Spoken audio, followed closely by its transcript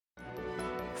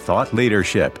thought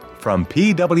leadership from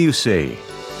PwC.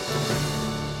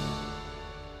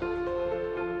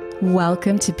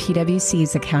 Welcome to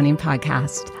PwC's Accounting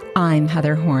Podcast. I'm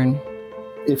Heather Horn.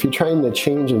 If you're trying to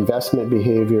change investment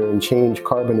behavior and change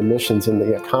carbon emissions in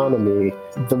the economy,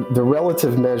 the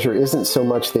relative measure isn't so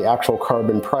much the actual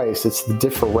carbon price, it's the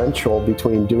differential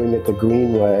between doing it the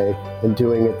green way and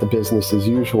doing it the business as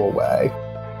usual way.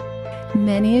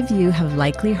 Many of you have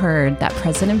likely heard that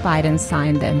President Biden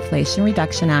signed the Inflation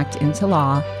Reduction Act into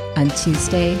law on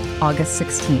Tuesday, August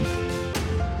 16th.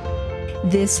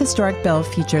 This historic bill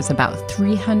features about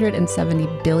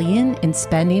 $370 billion in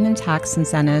spending and tax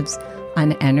incentives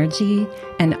on energy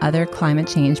and other climate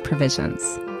change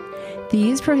provisions.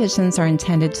 These provisions are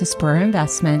intended to spur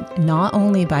investment not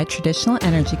only by traditional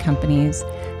energy companies,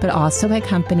 but also by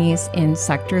companies in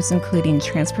sectors including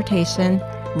transportation,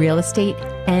 real estate,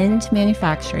 and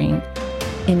manufacturing.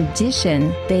 In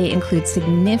addition, they include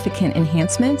significant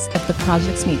enhancements if the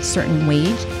projects meet certain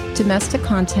wage, domestic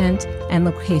content, and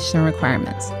location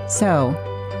requirements. So,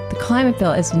 the climate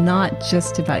bill is not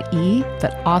just about E,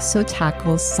 but also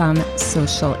tackles some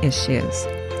social issues.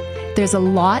 There's a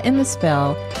lot in this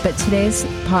bill, but today's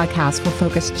podcast will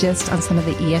focus just on some of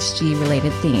the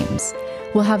ESG-related themes.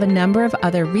 We'll have a number of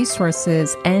other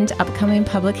resources and upcoming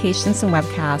publications and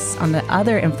webcasts on the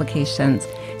other implications,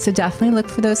 so definitely look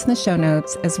for those in the show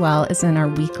notes, as well as in our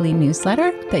weekly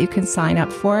newsletter that you can sign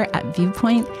up for at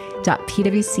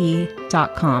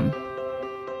viewpoint.pwc.com.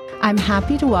 I'm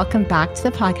happy to welcome back to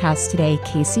the podcast today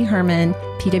Casey Herman,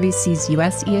 PwC's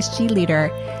U.S. ESG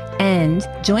leader, and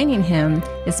joining him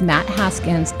is Matt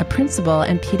Haskins, a principal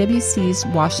in PwC's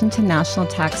Washington National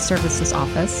Tax Services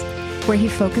Office, where he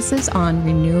focuses on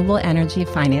renewable energy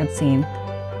financing.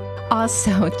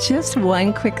 Also, just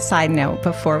one quick side note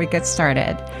before we get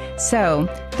started. So,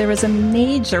 there was a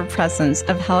major presence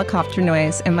of helicopter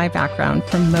noise in my background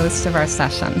for most of our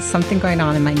sessions, something going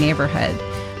on in my neighborhood.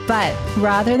 But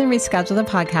rather than reschedule the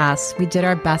podcast, we did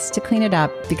our best to clean it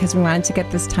up because we wanted to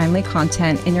get this timely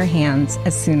content in your hands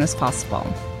as soon as possible.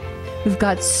 We've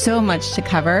got so much to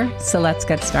cover, so let's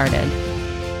get started.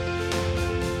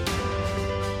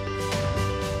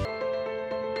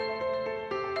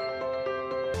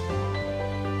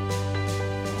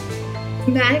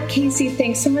 Matt, Casey,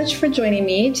 thanks so much for joining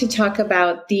me to talk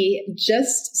about the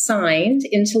just signed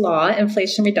into law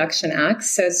Inflation Reduction Act.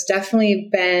 So it's definitely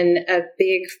been a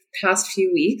big past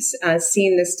few weeks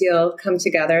seeing this deal come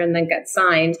together and then get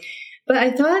signed. But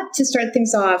I thought to start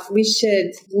things off, we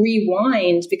should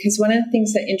rewind, because one of the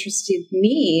things that interested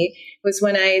me was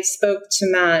when I spoke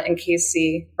to Matt and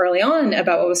Casey early on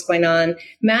about what was going on.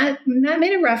 Matt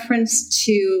made a reference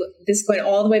to this going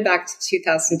all the way back to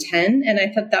 2010, and I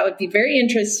thought that would be very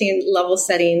interesting level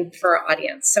setting for our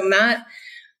audience. So Matt,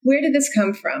 where did this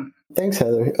come from? Thanks,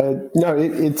 Heather. No,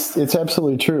 it's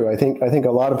absolutely true. I think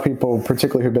a lot of people,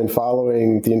 particularly who've been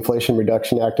following the Inflation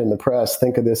Reduction Act in the press,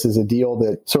 think of this as a deal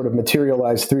that sort of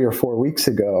materialized 3 or 4 weeks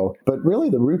ago. But really,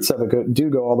 the roots of it do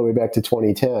go all the way back to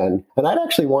 2010. And I'd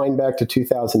actually wind back to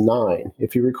 2009.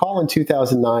 If you recall, in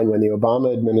 2009, when the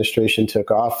Obama administration took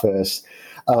office,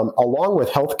 along with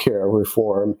healthcare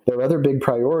reform, their other big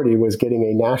priority was getting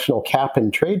a national cap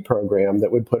and trade program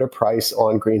that would put a price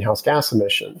on greenhouse gas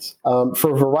emissions.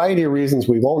 For a variety of reasons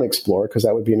we won't explore, because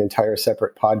that would be an entire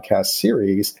separate podcast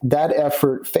series, that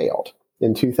effort failed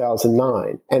in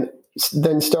 2009. And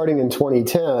then starting in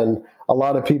 2010, a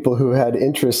lot of people who had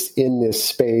interest in this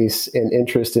space and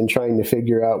interest in trying to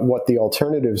figure out what the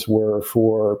alternatives were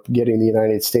for getting the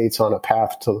United States on a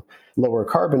path to lower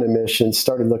carbon emissions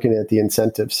started looking at the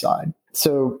incentive side.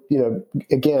 So,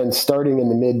 again, starting in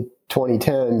the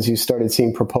mid-2010s, you started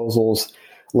seeing proposals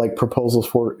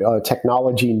for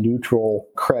technology neutral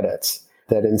credits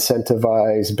that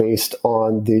incentivize based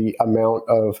on the amount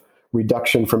of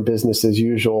reduction from business as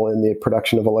usual in the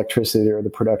production of electricity or the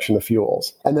production of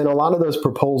fuels. And then a lot of those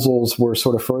proposals were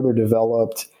sort of further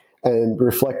developed and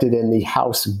reflected in the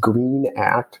House Green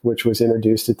Act, which was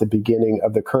introduced at the beginning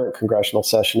of the current congressional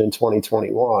session in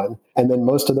 2021. And then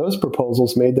most of those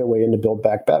proposals made their way into Build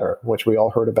Back Better, which we all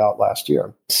heard about last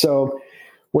year. So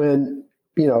when,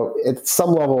 at some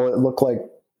level, it looked like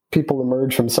people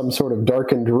emerged from some sort of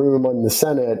darkened room in the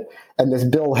Senate, and this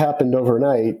bill happened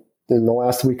overnight in the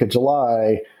last week of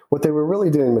July, what they were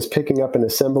really doing was picking up and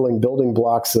assembling building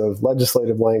blocks of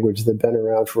legislative language that had been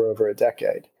around for over a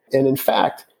decade. And in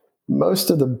fact, most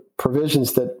of the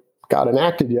provisions that got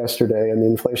enacted yesterday in the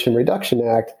Inflation Reduction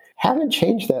Act haven't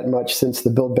changed that much since the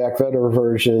Build Back Better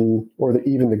version or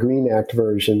even the Green Act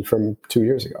version from 2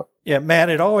 years ago. Yeah, Matt,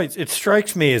 it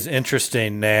strikes me as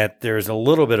interesting that there's a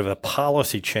little bit of a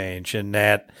policy change in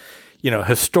that,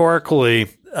 historically,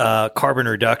 carbon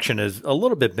reduction has a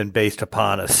little bit been based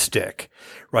upon a stick,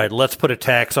 right? Let's put a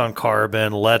tax on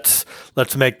carbon. Let's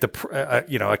make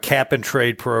a cap and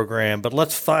trade program, but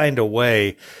let's find a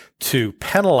way to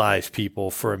penalize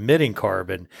people for emitting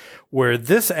carbon, where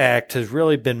this act has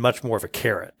really been much more of a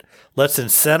carrot. Let's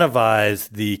incentivize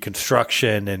the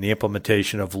construction and the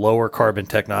implementation of lower carbon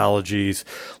technologies.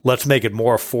 Let's make it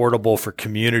more affordable for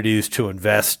communities to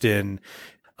invest in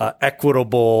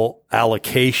equitable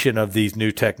allocation of these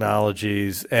new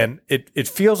technologies. And it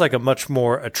feels like a much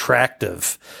more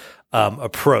attractive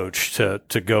approach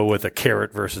to go with a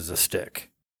carrot versus a stick.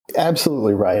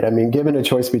 Absolutely right. I mean, given a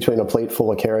choice between a plate full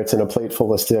of carrots and a plate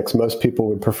full of sticks, most people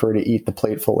would prefer to eat the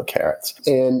plate full of carrots.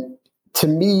 And to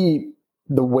me,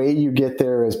 the way you get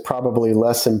there is probably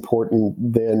less important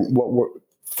than what we're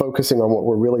focusing on, what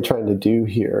we're really trying to do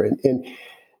here. And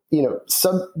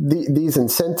these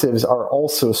incentives are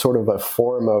also sort of a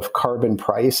form of carbon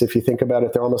price. If you think about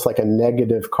it, they're almost like a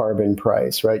negative carbon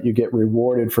price, right? You get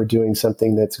rewarded for doing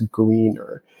something that's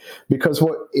greener. Because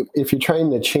if you're trying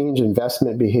to change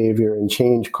investment behavior and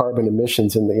change carbon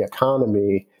emissions in the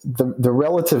economy, the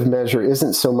relative measure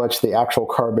isn't so much the actual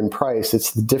carbon price,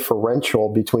 it's the differential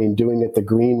between doing it the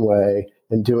green way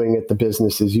and doing it the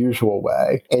business as usual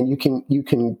way. And you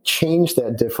can change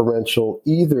that differential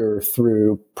either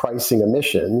through pricing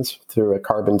emissions, through a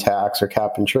carbon tax or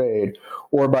cap and trade,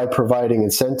 or by providing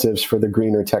incentives for the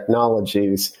greener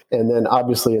technologies. And then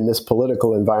obviously in this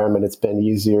political environment, it's been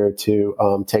easier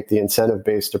to take the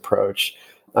incentive-based approach.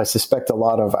 I suspect a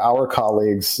lot of our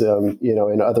colleagues,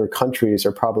 in other countries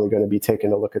are probably going to be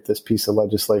taking a look at this piece of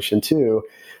legislation too,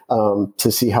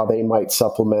 to see how they might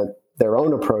supplement their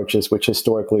own approaches, which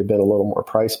historically have been a little more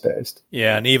price-based.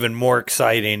 Yeah, and even more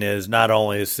exciting is not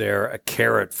only is there a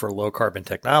carrot for low-carbon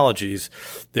technologies,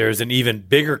 there's an even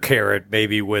bigger carrot,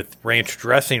 maybe with ranch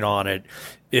dressing on it,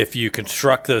 if you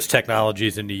construct those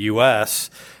technologies in the U.S.,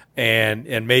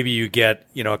 and maybe you get,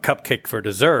 a cupcake for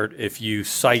dessert if you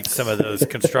cite some of those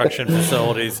construction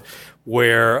facilities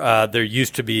where there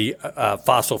used to be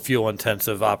fossil fuel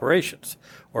intensive operations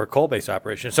or coal-based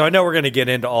operations. So I know we're going to get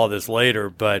into all this later,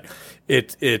 but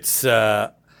it's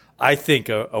I think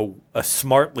a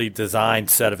smartly designed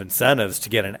set of incentives to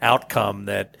get an outcome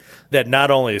that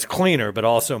not only is cleaner but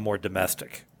also more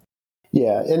domestic.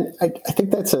 Yeah, and I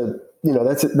think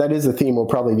that is a theme we'll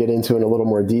probably get into in a little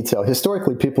more detail.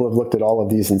 Historically, people have looked at all of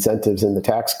these incentives in the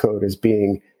tax code as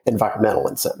being environmental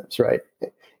incentives, right?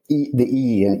 The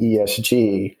E in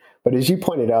ESG. But as you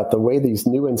pointed out, the way these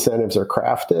new incentives are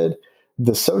crafted,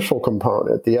 the social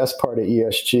component, the S part of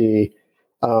ESG,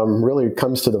 really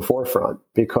comes to the forefront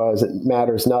because it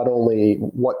matters not only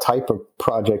what type of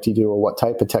project you do or what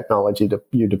type of technology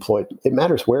you deploy. It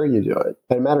matters where you do it,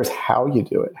 and it matters how you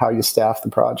do it, how you staff the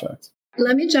project.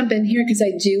 Let me jump in here because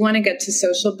I do want to get to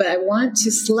social, but I want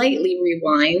to slightly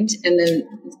rewind and then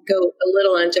go a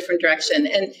little in a different direction.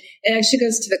 And it actually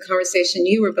goes to the conversation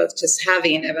you were both just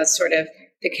having about sort of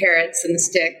the carrots and the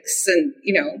sticks and,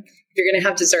 you're going to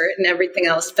have dessert and everything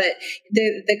else. But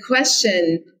the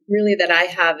question really that I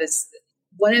have is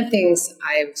one of the things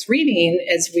I was reading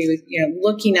as we were,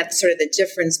 looking at sort of the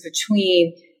difference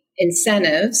between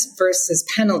incentives versus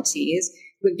penalties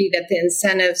would be that the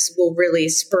incentives will really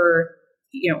spur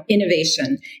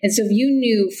innovation. And so if you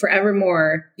knew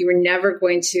forevermore you were never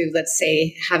going to, let's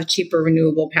say, have cheaper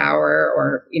renewable power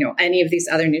or, any of these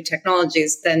other new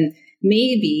technologies, then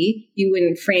maybe you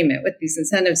wouldn't frame it with these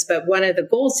incentives. But one of the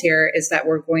goals here is that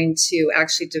we're going to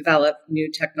actually develop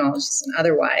new technologies and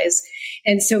otherwise.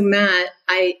 And so, Matt,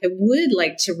 I would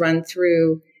like to run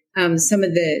through some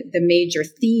of the major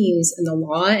themes in the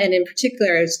law. And in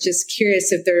particular, I was just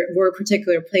curious if there were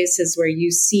particular places where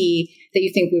you see that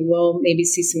you think we will maybe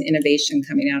see some innovation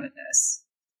coming out of this.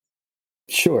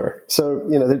 Sure. So,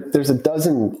 there's a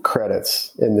dozen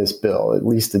credits in this bill, at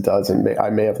least a dozen. I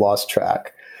may have lost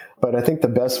track. But I think the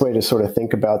best way to sort of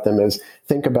think about them as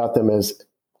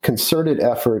concerted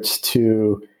efforts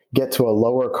to get to a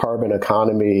lower carbon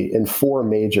economy in four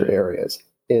major areas: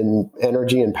 in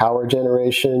energy and power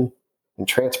generation, in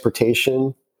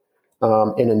transportation,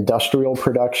 in industrial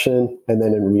production, and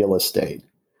then in real estate.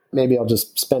 Maybe I'll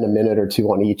just spend a minute or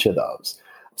two on each of those.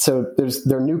 So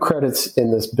there are new credits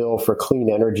in this bill for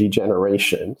clean energy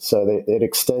generation. So it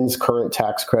extends current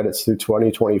tax credits through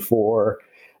 2024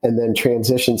 and then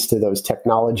transitions to those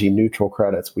technology neutral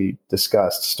credits we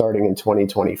discussed starting in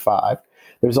 2025.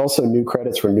 There's also new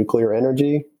credits for nuclear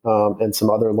energy and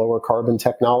some other lower carbon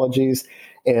technologies.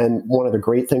 And one of the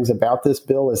great things about this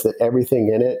bill is that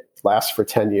everything in it lasts for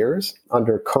 10 years.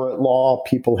 Under current law,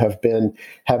 people have been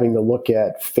having to look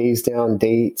at phase down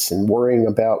dates and worrying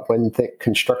about when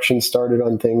construction started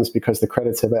on things because the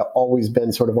credits have always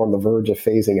been sort of on the verge of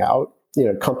phasing out.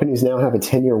 Companies now have a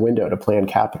 10-year window to plan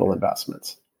capital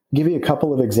investments. I'll give you a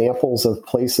couple of examples of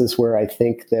places where I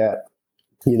think that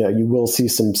you will see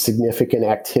some significant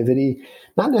activity,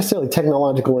 not necessarily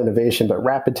technological innovation, but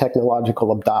rapid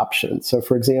technological adoption. So,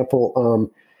 for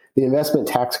example, the investment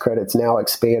tax credit's now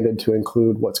expanded to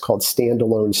include what's called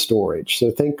standalone storage. So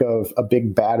think of a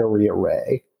big battery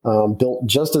array built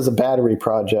just as a battery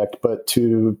project, but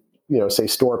to, say,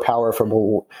 store power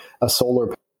from a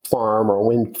solar farm or a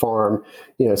wind farm,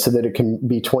 so that it can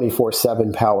be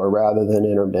 24/7 power rather than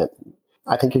intermittent.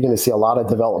 I think you're going to see a lot of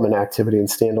development activity in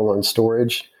standalone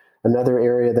storage. Another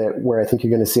area where I think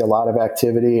you're going to see a lot of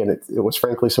activity, and it was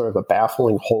frankly sort of a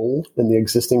baffling hole in the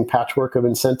existing patchwork of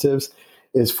incentives,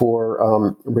 is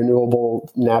for renewable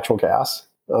natural gas.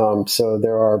 So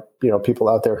there are people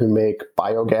out there who make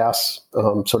biogas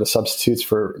sort of substitutes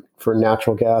for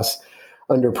natural gas.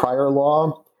 Under prior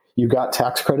law, you got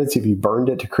tax credits if you burned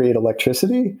it to create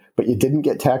electricity, but you didn't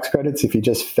get tax credits if you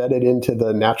just fed it into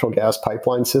the natural gas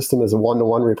pipeline system as a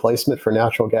one-to-one replacement for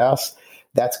natural gas.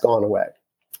 That's gone away.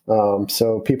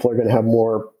 So people are going to have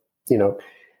more,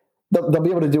 they'll be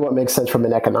able to do what makes sense from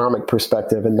an economic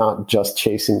perspective and not just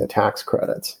chasing the tax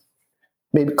credits.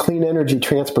 Maybe clean energy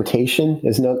transportation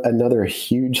is another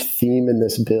huge theme in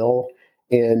this bill.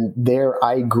 And there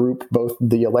I group both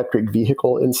the electric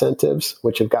vehicle incentives,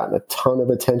 which have gotten a ton of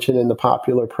attention in the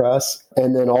popular press,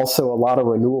 and then also a lot of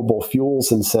renewable fuels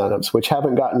incentives, which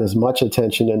haven't gotten as much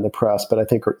attention in the press, but I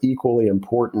think are equally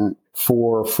important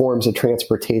for forms of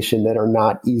transportation that are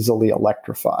not easily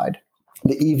electrified.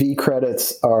 The EV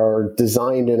credits are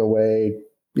designed in a way,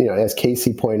 as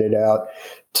Casey pointed out,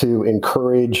 to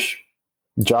encourage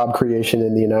job creation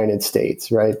in the United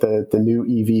States, right? The new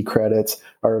EV credits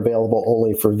are available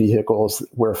only for vehicles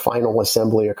where final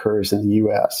assembly occurs in the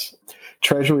U.S.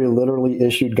 Treasury literally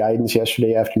issued guidance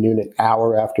yesterday afternoon, an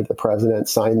hour after the president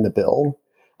signed the bill,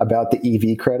 about the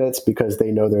EV credits because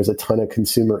they know there's a ton of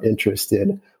consumer interest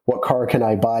in what car can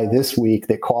I buy this week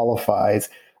that qualifies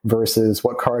versus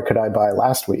what car could I buy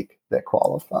last week that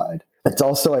qualified. It's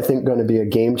also, I think, going to be a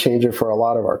game changer for a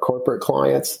lot of our corporate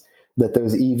clients that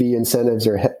those EV incentives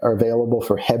are available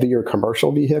for heavier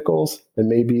commercial vehicles and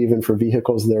maybe even for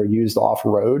vehicles that are used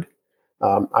off-road.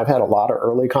 I've had a lot of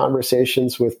early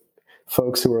conversations with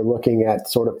folks who are looking at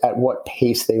sort of at what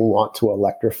pace they want to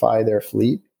electrify their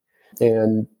fleet.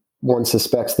 And one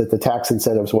suspects that the tax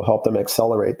incentives will help them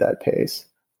accelerate that pace.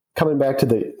 Coming back to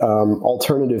the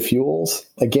alternative fuels,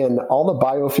 again, all the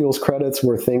biofuels credits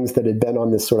were things that had been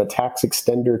on this sort of tax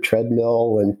extender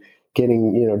treadmill and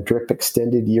getting, drip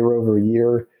extended year over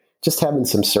year. Just having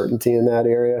some certainty in that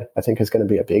area, I think, is going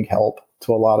to be a big help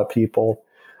to a lot of people,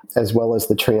 as well as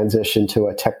the transition to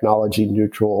a technology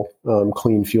neutral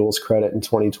clean fuels credit in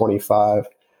 2025.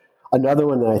 Another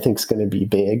one that I think is going to be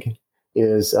big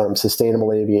is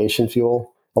sustainable aviation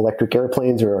fuel. Electric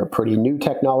airplanes are a pretty new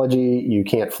technology. You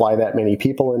can't fly that many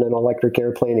people in an electric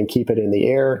airplane and keep it in the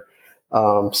air.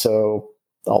 So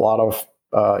a lot of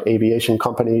aviation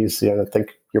companies,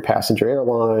 think your passenger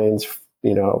airlines,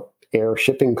 air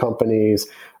shipping companies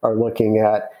are looking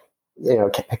at,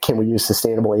 can we use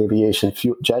sustainable aviation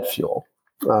jet fuel?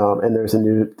 And there's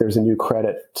a new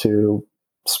credit to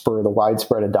spur the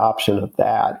widespread adoption of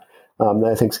that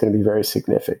I think is going to be very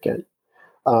significant.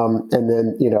 And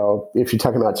then, if you're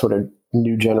talking about sort of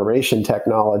new generation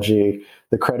technology,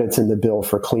 the credits in the bill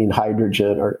for clean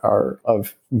hydrogen are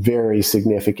of very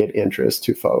significant interest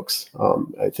to folks.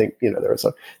 I think, there's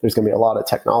going to be a lot of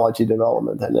technology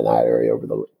development in that area over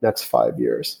the next 5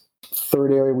 years.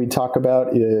 Third area we talk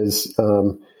about is,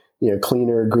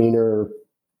 cleaner, greener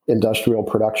industrial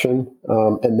production.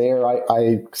 And there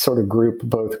I sort of group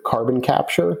both carbon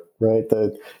capture, right?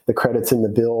 The credits in the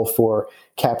bill for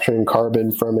capturing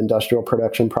carbon from industrial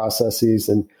production processes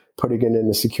and putting it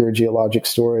into secure geologic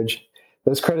storage.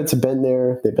 Those credits have been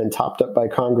there. They've been topped up by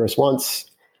Congress once.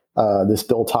 This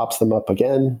bill tops them up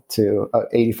again to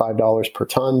 $85 per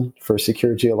ton for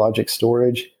secure geologic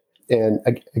storage. And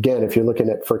again, if you're looking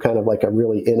at for kind of like a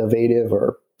really innovative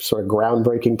or sort of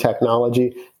groundbreaking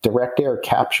technology, direct air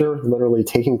capture, literally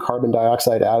taking carbon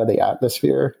dioxide out of the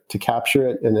atmosphere to capture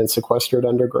it and then sequester it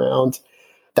underground.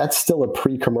 That's still a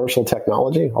pre-commercial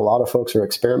technology. A lot of folks are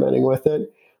experimenting with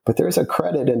it, but there's a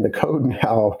credit in the code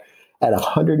now at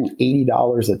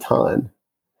 $180 a ton.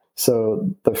 So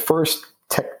the first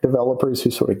tech developers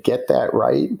who sort of get that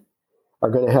right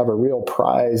are going to have a real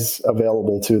prize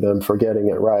available to them for getting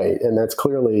it right. And that's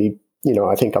clearly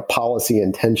I think a policy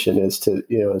intention is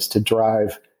to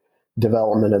drive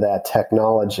development of that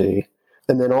technology.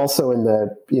 And then also in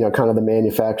the, kind of the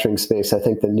manufacturing space, I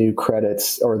think the new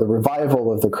credits or the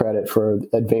revival of the credit for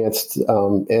advanced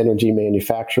energy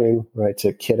manufacturing, right,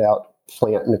 to kit out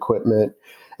plant and equipment.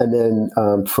 And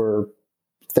then for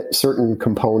certain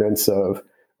components of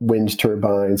wind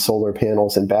turbines, solar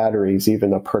panels, and batteries,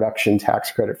 even a production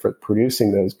tax credit for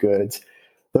producing those goods,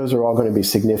 those are all going to be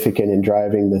significant in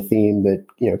driving the theme that,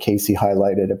 Casey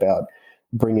highlighted about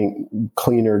bringing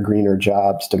cleaner, greener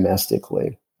jobs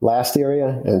domestically. Last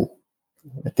area, and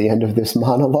at the end of this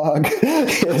monologue,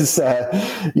 is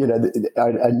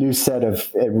a new set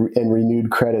of and renewed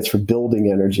credits for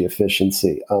building energy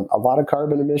efficiency. A lot of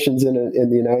carbon emissions in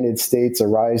the United States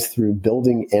arise through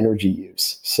building energy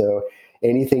use. So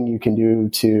anything you can do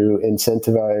to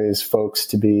incentivize folks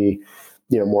to be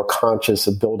more conscious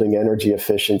of building energy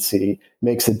efficiency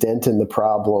makes a dent in the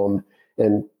problem.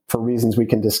 And for reasons we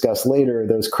can discuss later,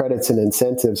 those credits and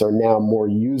incentives are now more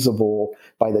usable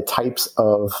by the types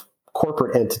of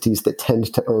corporate entities that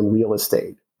tend to own real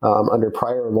estate. Under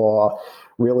prior law,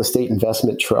 real estate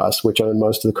investment trusts, which own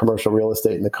most of the commercial real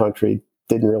estate in the country,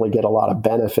 didn't really get a lot of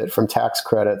benefit from tax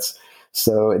credits.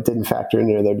 So it didn't factor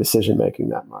into their decision making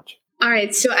that much. All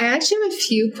right. So I actually have a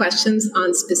few questions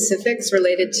on specifics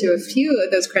related to a few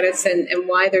of those credits and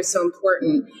why they're so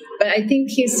important. But I think,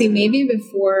 Casey, maybe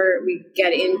before we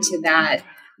get into that,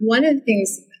 one of the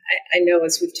things I know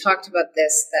as we've talked about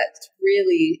this that's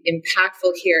really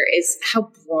impactful here is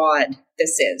how broad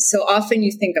this is. So often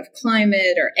you think of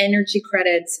climate or energy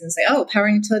credits and say, oh, power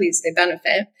utilities, they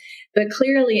benefit. But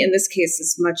clearly in this case,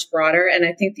 it's much broader. And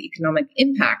I think the economic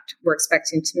impact we're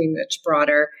expecting to be much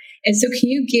broader. And so can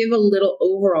you give a little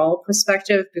overall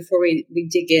perspective before we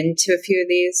dig into a few of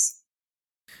these?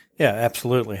 Yeah,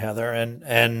 absolutely, Heather.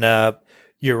 And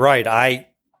you're right.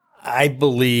 I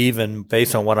believe, and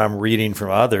based on what I'm reading from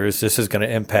others, this is going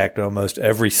to impact almost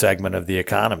every segment of the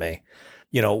economy.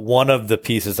 One of the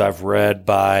pieces I've read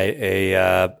by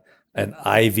an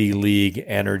Ivy League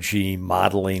energy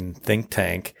modeling think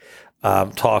tank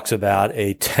talks about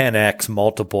a 10x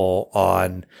multiple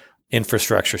on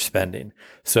infrastructure spending.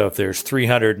 So if there's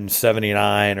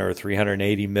 379 or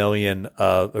 380 million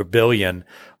or billion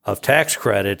of tax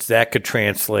credits, that could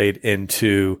translate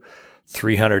into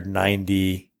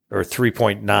 390 or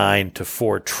 3.9 to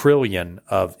 4 trillion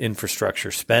of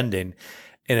infrastructure spending.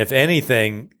 And if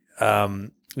anything,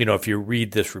 if you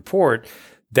read this report,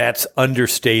 that's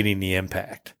understating the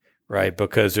impact, right?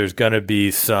 Because there's going to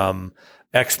be some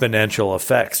exponential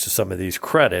effects to some of these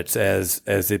credits as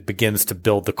it begins to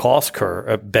build the cost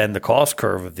curve, bend the cost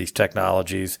curve of these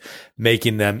technologies,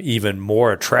 making them even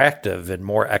more attractive and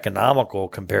more economical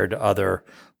compared to other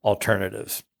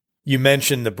alternatives. You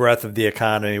mentioned the breadth of the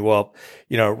economy. Well,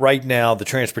 right now the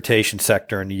transportation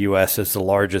sector in the U.S. is the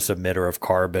largest emitter of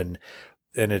carbon,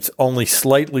 and it's only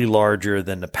slightly larger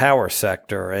than the power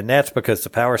sector. And that's because the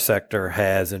power sector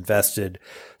has invested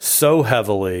so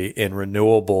heavily in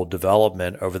renewable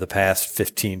development over the past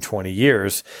 15, 20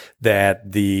 years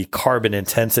that the carbon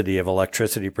intensity of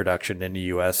electricity production in the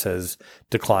U.S. has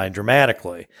declined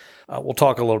dramatically. We'll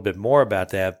talk a little bit more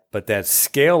about that, but that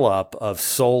scale up of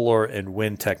solar and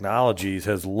wind technologies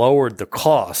has lowered the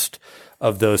cost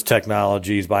of those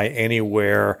technologies by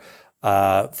anywhere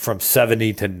from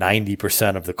 70 to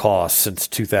 90% of the cost since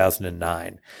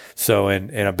 2009. So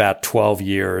in about 12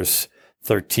 years,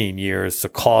 13 years, the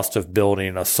cost of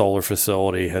building a solar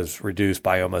facility has reduced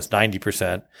by almost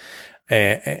 90%.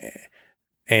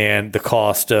 And the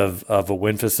cost of a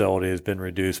wind facility has been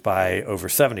reduced by over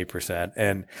 70%.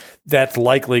 And that's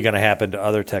likely going to happen to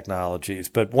other technologies.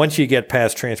 But once you get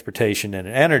past transportation and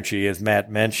energy, as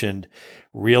Matt mentioned,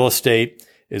 real estate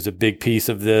is a big piece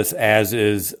of this, as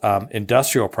is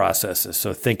industrial processes.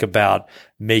 So think about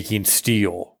making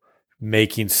steel,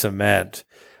 making cement,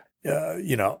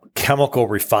 chemical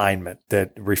refining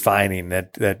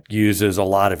that uses a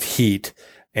lot of heat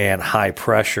and high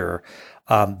pressure.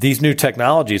 These new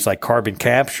technologies like carbon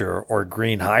capture or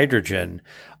green hydrogen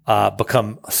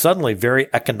become suddenly very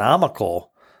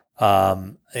economical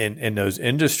in those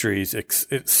industries.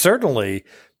 It's certainly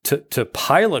to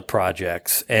pilot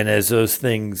projects, and as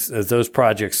those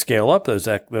projects scale up,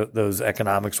 those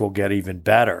economics will get even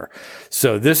better.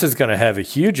 So this is going to have a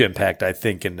huge impact, I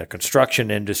think, in the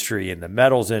construction industry, in the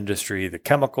metals industry, the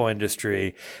chemical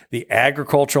industry, the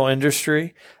agricultural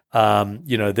industry.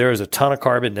 There is a ton of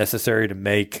carbon necessary to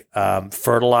make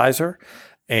fertilizer,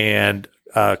 and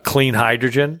clean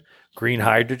hydrogen, green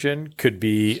hydrogen could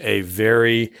be a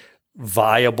very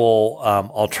viable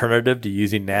alternative to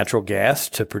using natural gas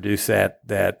to produce that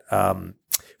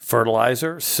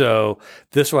fertilizer. So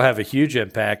this will have a huge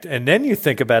impact. And then you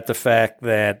think about the fact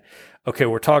that, okay,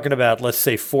 we're talking about, let's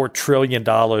say, $4 trillion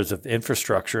of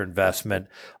infrastructure investment,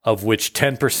 of which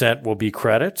 10% will be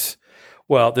credits.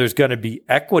 Well, there's going to be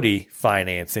equity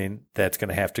financing that's going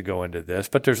to have to go into this,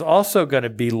 but there's also going to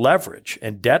be leverage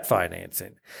and debt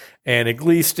financing. And at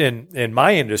least in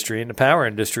my industry, in the power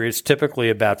industry, it's typically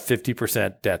about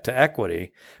 50% debt to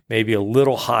equity, maybe a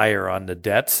little higher on the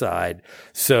debt side.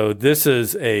 So this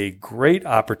is a great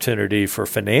opportunity for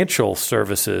financial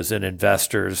services and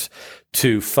investors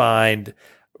to find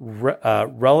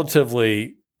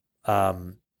relatively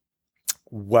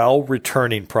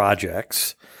well-returning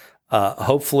projects,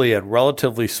 hopefully at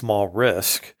relatively small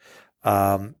risk,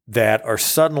 that are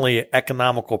suddenly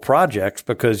economical projects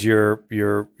because you're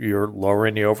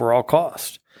lowering the overall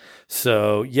cost.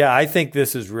 So yeah, I think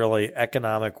this is really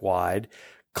economic wide.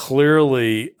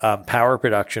 Clearly, power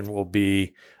production will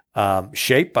be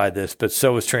shaped by this, but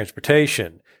so is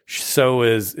transportation. So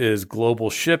is global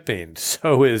shipping.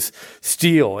 So is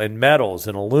steel and metals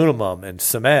and aluminum and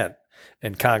cement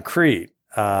and concrete.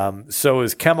 So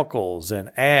is chemicals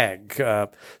and ag.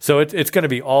 So it's going to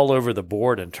be all over the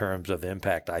board in terms of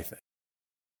impact, I think.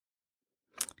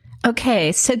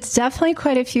 Okay, so it's definitely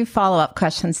quite a few follow-up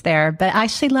questions there, but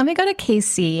actually let me go to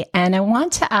Casey, and I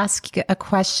want to ask you a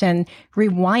question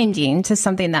rewinding to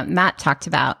something that Matt talked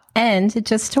about. And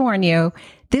just to warn you,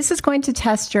 this is going to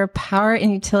test your power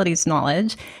and utilities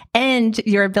knowledge and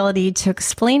your ability to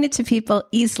explain it to people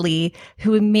easily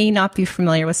who may not be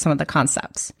familiar with some of the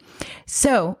concepts.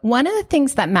 So one of the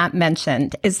things that Matt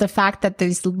mentioned is the fact that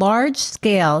these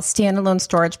large-scale standalone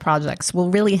storage projects will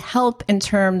really help in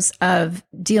terms of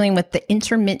dealing with the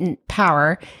intermittent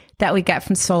power that we get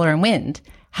from solar and wind.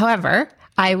 However,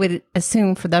 I would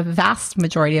assume for the vast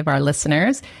majority of our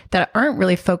listeners that aren't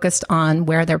really focused on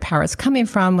where their power is coming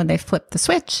from when they flip the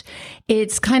switch,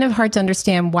 it's kind of hard to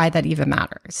understand why that even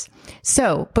matters.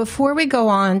 So before we go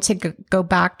on to go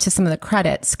back to some of the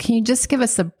credits, can you just give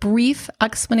us a brief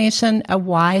explanation of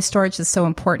why storage is so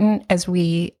important as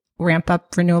we ramp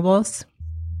up renewables?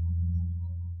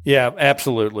 Yeah,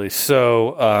 absolutely.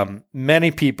 So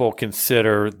many people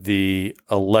consider the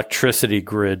electricity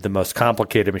grid the most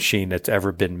complicated machine that's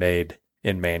ever been made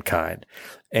in mankind.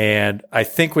 And I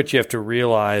think what you have to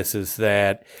realize is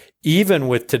that even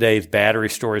with today's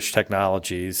battery storage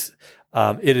technologies,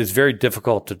 it is very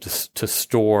difficult to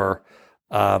store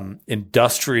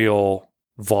industrial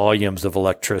volumes of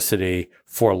electricity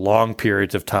for long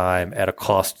periods of time at a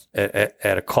cost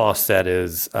that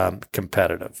is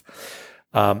competitive.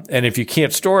 And if you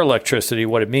can't store electricity,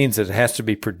 what it means is it has to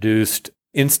be produced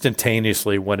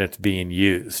instantaneously when it's being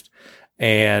used.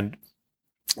 And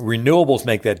renewables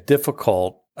make that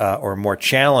difficult or more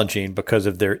challenging because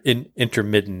of their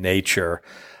intermittent nature.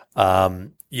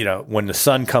 When the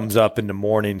sun comes up in the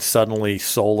morning, suddenly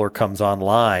solar comes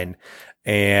online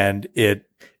and it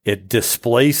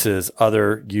displaces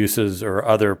other uses or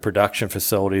other production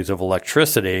facilities of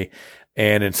electricity.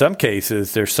 And in some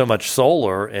cases, there's so much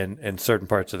solar in certain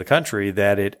parts of the country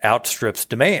that it outstrips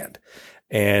demand.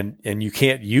 And you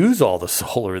can't use all the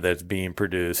solar that's being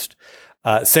produced.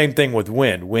 Same thing with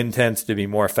wind. Wind tends to be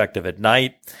more effective at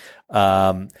night.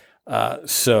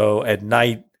 So at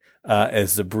night,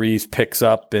 as the breeze picks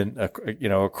up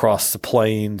across the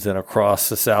plains and across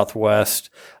the Southwest,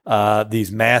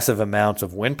 these massive amounts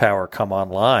of wind power come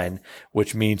online,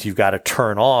 which means you've got to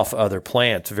turn off other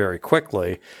plants very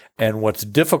quickly. And what's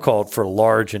difficult for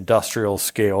large industrial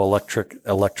scale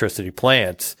electricity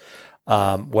plants,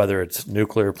 whether it's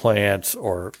nuclear plants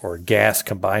or gas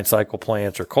combined cycle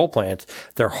plants or coal plants,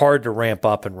 they're hard to ramp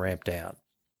up and ramp down.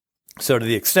 So to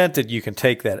the extent that you can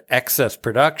take that excess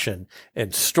production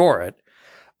and store it,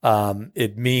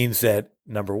 it means that,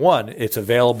 number one, it's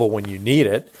available when you need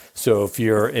it. So if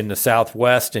you're in the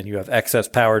Southwest and you have excess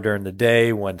power during the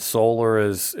day when solar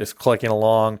is clicking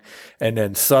along, and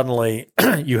then suddenly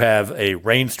you have a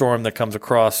rainstorm that comes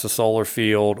across the solar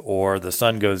field or the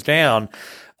sun goes down,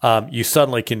 you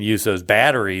suddenly can use those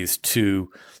batteries to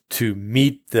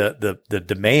meet the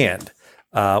demand.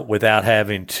 Without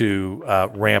having to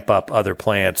ramp up other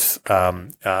plants,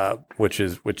 which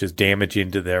is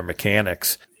damaging to their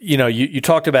mechanics. You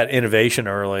talked about innovation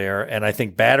earlier, and I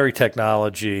think battery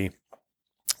technology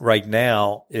right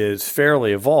now is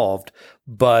fairly evolved,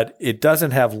 but it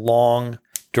doesn't have long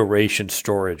duration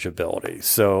storage ability.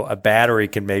 So a battery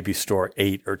can maybe store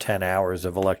 8 or 10 hours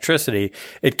of electricity.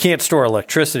 It can't store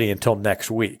electricity until next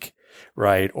week,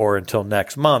 right? Or until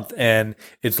next month. And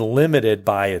it's limited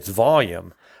by its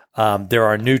volume. There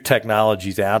are new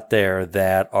technologies out there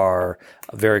that are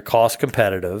very cost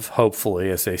competitive,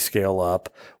 hopefully, as they scale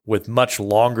up with much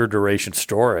longer duration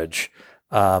storage.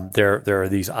 There are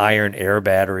these iron air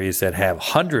batteries that have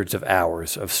hundreds of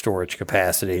hours of storage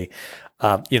capacity.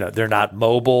 They're not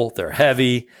mobile, they're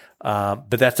heavy, but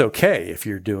that's okay if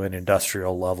you're doing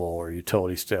industrial level or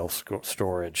utility scale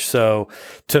storage. So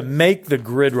to make the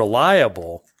grid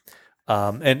reliable,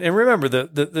 and remember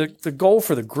the goal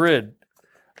for the grid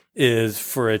is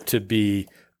for it to be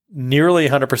nearly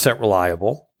 100%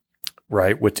 reliable,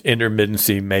 right? Which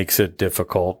intermittency makes it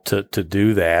difficult to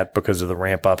do that because of the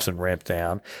ramp ups and ramp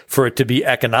down. For it to be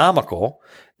economical,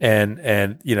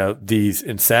 and these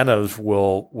incentives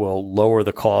will lower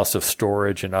the cost of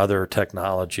storage and other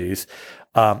technologies.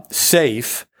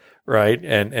 Safe, right?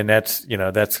 And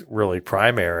that's really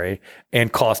primary,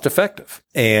 and cost effective.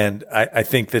 And I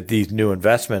think that these new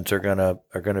investments are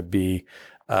gonna be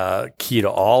key to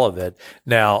all of it.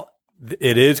 Now,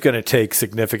 it is going to take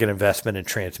significant investment in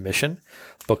transmission,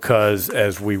 because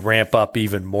as we ramp up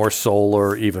even more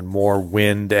solar, even more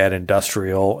wind at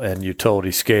industrial and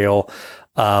utility scale,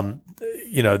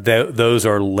 those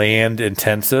are land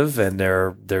intensive, and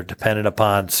they're dependent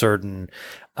upon certain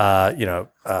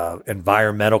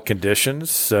environmental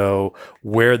conditions. So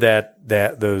where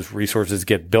those resources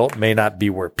get built may not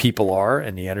be where people are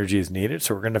and the energy is needed.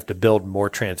 So we're going to have to build more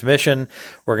transmission.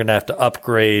 We're going to have to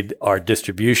upgrade our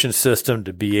distribution system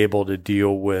to be able to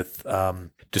deal with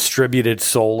distributed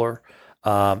solar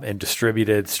and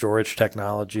distributed storage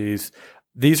technologies.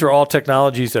 These are all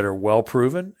technologies that are well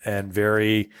proven and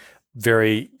very,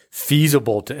 very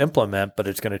feasible to implement, but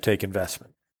it's going to take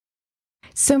investment.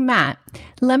 So Matt,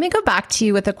 let me go back to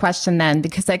you with a question then,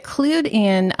 because I clued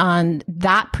in on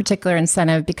that particular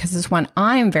incentive because it's one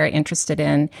I'm very interested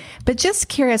in. But just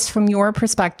curious from your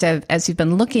perspective, as you've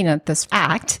been looking at this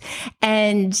act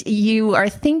and you are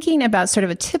thinking about sort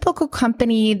of a typical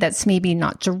company that's maybe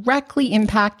not directly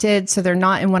impacted, so they're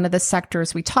not in one of the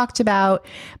sectors we talked about,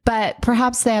 but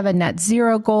perhaps they have a net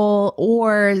zero goal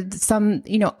or some,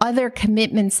 other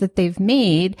commitments that they've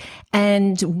made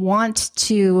and want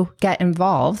to get involved,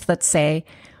 let's say,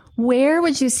 where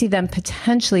would you see them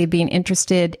potentially being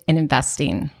interested in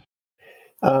investing?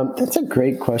 That's a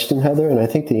great question, Heather. And I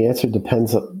think the answer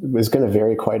is going to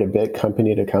vary quite a bit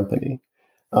company to company.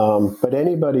 But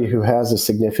anybody who has a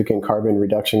significant carbon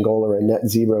reduction goal or a net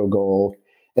zero goal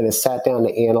and has sat down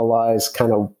to analyze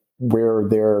kind of where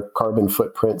their carbon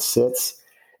footprint sits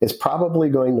is probably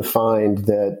going to find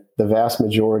that the vast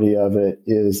majority of it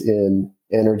is in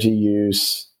energy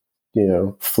use,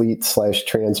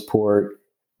 fleet/transport,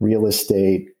 real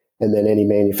estate, and then any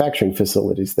manufacturing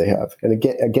facilities they have. And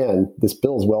again, this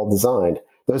bill is well designed.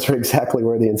 Those are exactly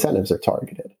where the incentives are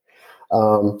targeted.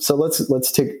 So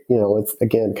let's take, let's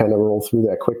again kind of roll through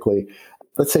that quickly.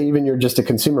 Let's say even you're just a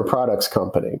consumer products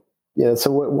company.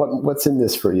 So what's in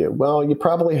this for you? Well, you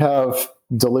probably have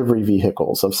delivery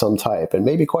vehicles of some type, and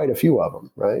maybe quite a few of them,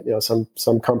 right?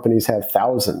 Some companies have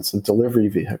thousands of delivery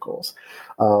vehicles.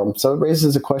 So it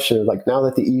raises a question of now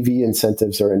that the EV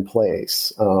incentives are in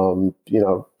place,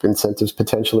 incentives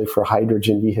potentially for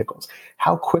hydrogen vehicles,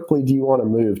 how quickly do you want to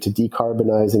move to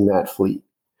decarbonizing that fleet?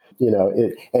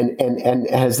 And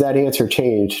has that answer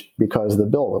changed because of the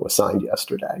bill that was signed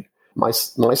yesterday? My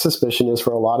suspicion is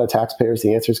for a lot of taxpayers,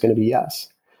 the answer is going to be yes.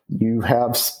 You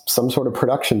have some sort of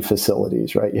production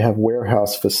facilities, right? You have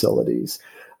warehouse facilities.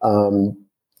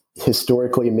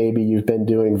 Historically, maybe you've been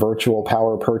doing virtual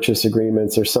power purchase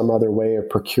agreements or some other way of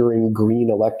procuring green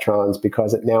electrons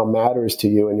because it now matters to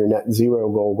you and your net zero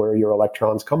goal where your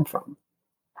electrons come from.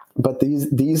 But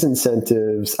these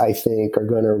incentives, I think, are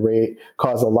going to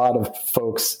cause a lot of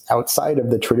folks outside of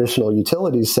the traditional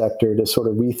utilities sector to sort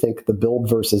of rethink the build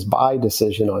versus buy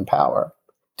decision on power.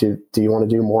 Do you want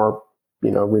to do more,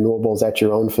 renewables at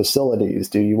your own facilities?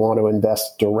 Do you want to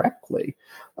invest directly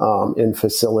in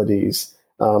facilities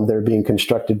that are being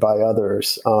constructed by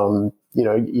others?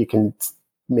 You can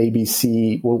maybe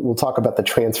see. We'll talk about the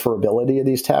transferability of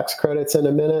these tax credits in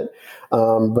a minute,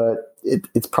 but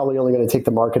it's probably only going to take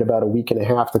the market about a week and a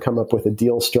half to come up with a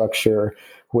deal structure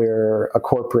where a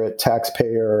corporate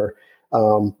taxpayer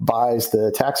buys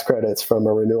the tax credits from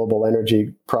a renewable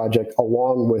energy project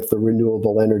along with the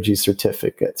renewable energy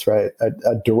certificates, right?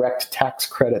 A direct tax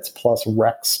credits plus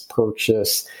RECs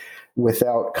purchase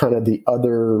without kind of the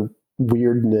other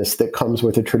weirdness that comes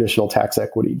with a traditional tax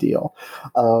equity deal.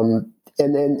 And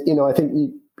then, I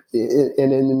think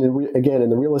and in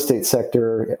the real estate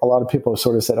sector, a lot of people have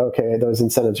sort of said, okay, those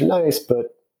incentives are nice,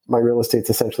 but my real estate's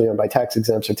essentially owned by tax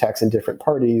exempts or tax indifferent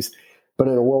parties. But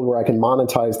in a world where I can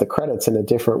monetize the credits in a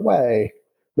different way,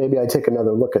 maybe I take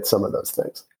another look at some of those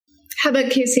things. How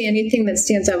about, Casey, anything that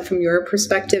stands out from your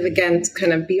perspective, again,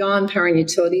 kind of beyond power and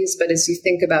utilities, but as you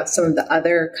think about some of the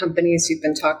other companies you've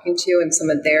been talking to and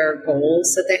some of their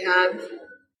goals that they have?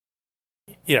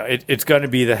 It's going to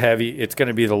be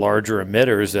the larger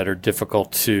emitters that are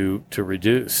difficult to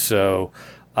reduce. So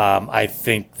I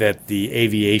think that the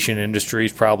aviation industry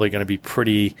is probably going to be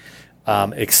pretty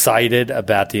excited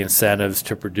about the incentives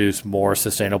to produce more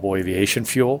sustainable aviation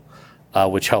fuel,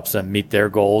 which helps them meet their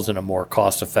goals in a more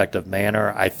cost-effective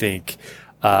manner. I think,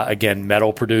 again,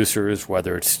 metal producers,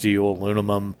 whether it's steel,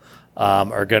 aluminum,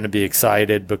 are going to be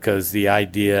excited because the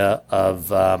idea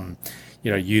of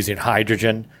using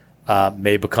hydrogen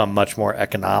may become much more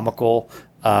economical,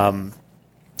 and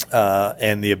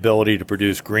the ability to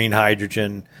produce green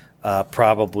hydrogen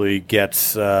probably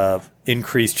gets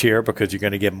increased here because you're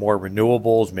going to get more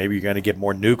renewables. Maybe you're going to get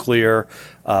more nuclear,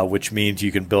 which means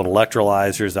you can build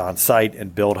electrolyzers on site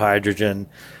and build hydrogen.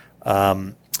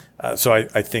 So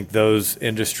I think those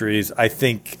industries. I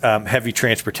think heavy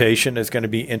transportation is going to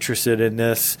be interested in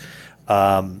this.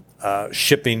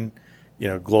 Shipping.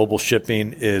 Global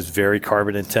shipping is very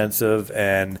carbon intensive,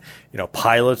 and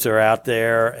pilots are out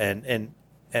there, and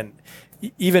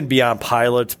even beyond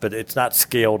pilots, but it's not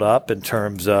scaled up in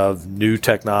terms of new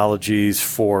technologies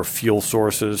for fuel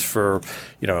sources for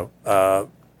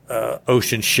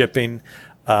ocean shipping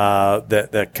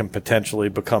that can potentially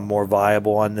become more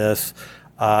viable on this.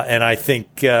 And I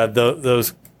think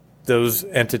those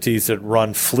entities that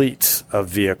run fleets of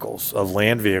vehicles, of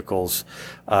land vehicles,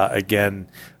 again.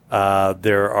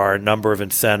 There are a number of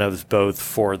incentives both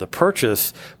for the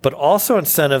purchase, but also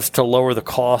incentives to lower the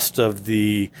cost of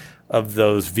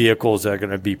those vehicles that are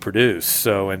going to be produced.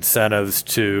 So incentives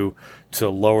to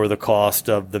lower the cost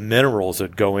of the minerals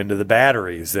that go into the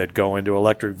batteries that go into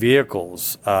electric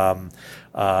vehicles.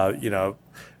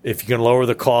 If you can lower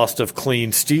the cost of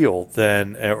clean steel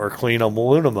or clean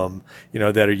aluminum,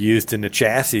 that are used in the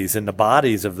chassis and the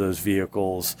bodies of those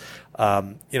vehicles.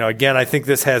 Again, I think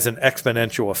this has an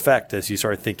exponential effect as you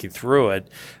start thinking through it,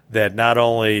 that not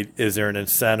only is there an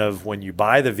incentive when you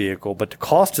buy the vehicle, but the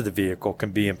cost of the vehicle can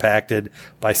be impacted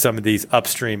by some of these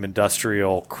upstream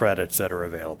industrial credits that are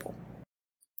available.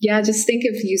 Yeah, just think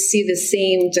if you see the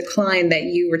same decline that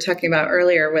you were talking about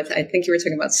earlier with, I think you were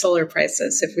talking about solar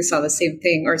prices, if we saw the same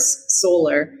thing, or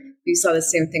solar, you saw the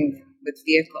same thing with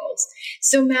vehicles.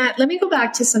 So Matt, let me go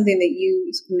back to something that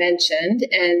you mentioned.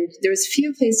 And there was a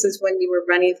few places when you were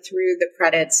running through the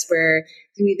credits where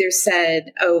you either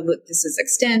said, oh, look, this is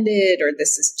extended or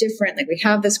this is different. Like we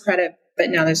have this credit, but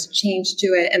now there's a change to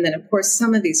it. And then of course,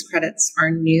 some of these credits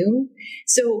are new.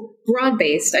 So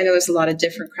broad-based, I know there's a lot of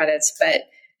different credits, but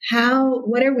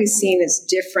what are we seeing as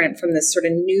different from this sort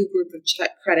of new group of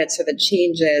credits or the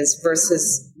changes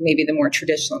versus maybe the more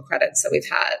traditional credits that we've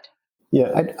had?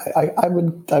 Yeah, I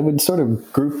would sort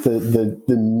of group the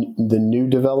new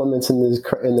developments in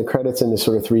the credits into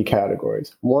sort of three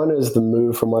categories. One is the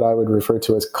move from what I would refer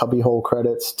to as cubbyhole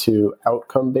credits to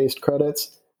outcome-based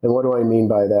credits. And what do I mean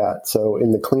by that? So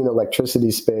in the clean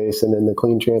electricity space and in the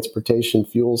clean transportation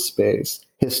fuel space,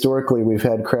 historically we've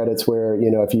had credits where,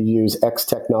 if you use X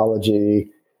technology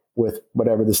with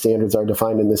whatever the standards are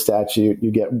defined in the statute,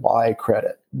 you get Y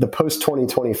credit. The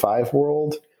post-2025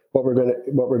 world, what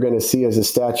we're going to see is a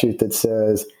statute that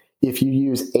says if you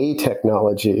use a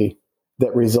technology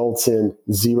that results in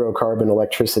zero carbon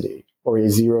electricity or a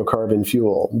zero carbon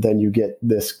fuel, then you get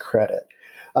this credit.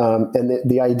 And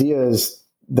the idea is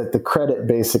that the credit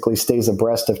basically stays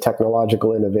abreast of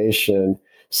technological innovation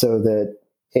so that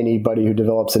anybody who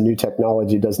develops a new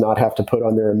technology does not have to put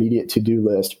on their immediate to-do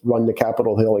list, run to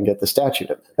Capitol Hill and get the statute.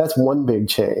 That's one big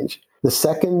change. The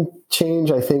second change,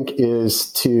 I think,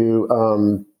 is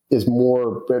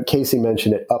more, Casey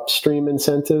mentioned it, upstream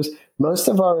incentives. Most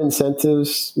of our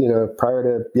incentives, prior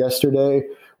to yesterday,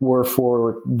 were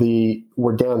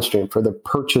downstream, for the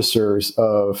purchasers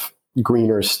of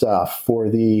greener stuff, for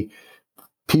the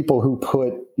people who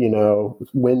put,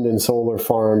 wind and solar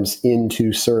farms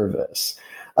into service.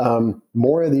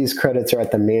 More of these credits are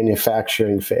at the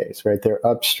manufacturing phase, right? They're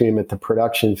upstream at the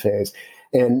production phase.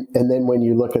 And then when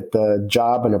you look at the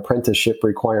job and apprenticeship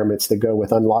requirements that go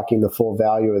with unlocking the full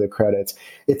value of the credits,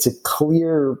 it's a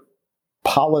clear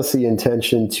policy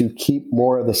intention to keep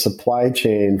more of the supply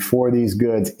chain for these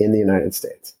goods in the United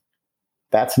States.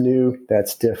 That's new.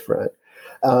 That's different.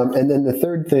 And then the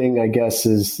third thing, I guess,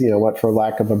 is, for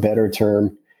lack of a better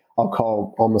term, I'll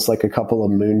call almost like a couple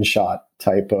of moonshot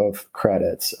type of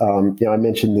credits. I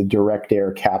mentioned the direct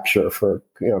air capture for,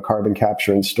 carbon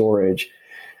capture and storage.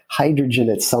 Hydrogen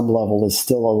at some level is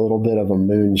still a little bit of a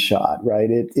moonshot, right?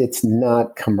 It's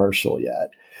not commercial yet.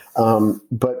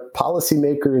 But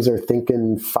policymakers are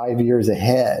thinking 5 years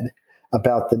ahead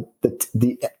about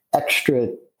the extra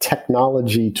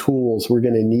technology tools we're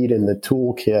going to need in the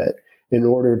toolkit in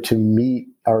order to meet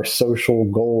our social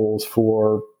goals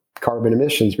for carbon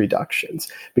emissions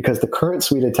reductions, because the current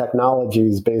suite of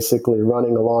technologies basically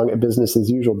running along a business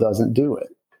as usual doesn't do it.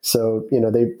 So,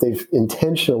 they've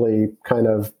intentionally kind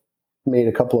of made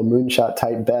a couple of moonshot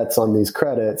type bets on these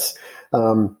credits.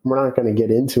 We're not going to get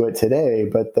into it today,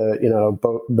 but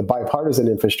the bipartisan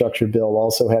infrastructure bill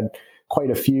also had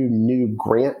quite a few new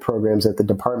grant programs at the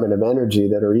Department of Energy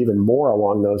that are even more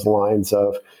along those lines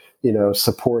of,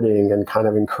 supporting and kind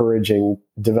of encouraging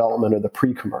development of the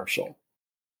pre-commercial.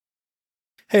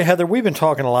 Hey, Heather, we've been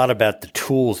talking a lot about the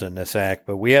tools in this act,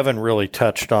 but we haven't really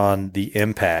touched on the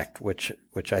impact, which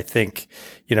I think,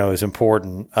 is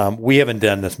important. We haven't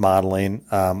done this modeling,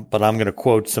 but I'm going to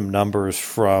quote some numbers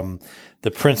from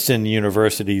the Princeton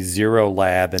University Zero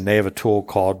Lab, and they have a tool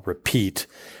called REPEAT,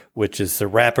 which is the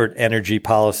Rapid Energy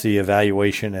Policy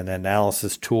Evaluation and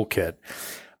Analysis Toolkit.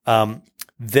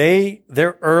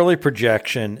 Their early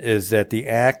projection is that the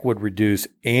act would reduce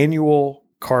annual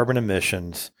carbon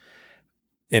emissions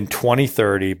in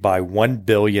 2030 by 1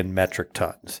 billion metric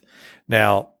tons.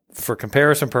 Now, for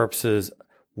comparison purposes,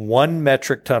 1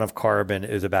 metric ton of carbon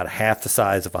is about half the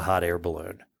size of a hot air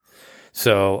balloon.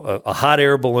 So a hot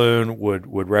air balloon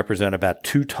would represent about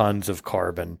 2 tons of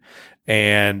carbon.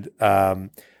 And the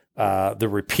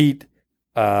REPEAT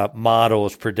model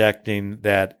is predicting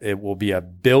that it will be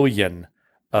 1 billion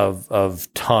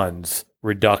of tons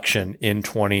reduction in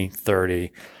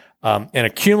 2030, and a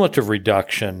cumulative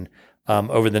reduction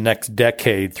over the next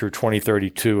decade through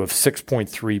 2032 of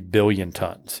 6.3 billion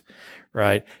tons.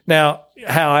 Right now,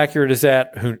 how accurate is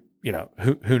that? Who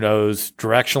knows?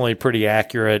 Directionally, pretty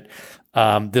accurate.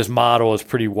 This model is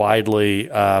pretty widely,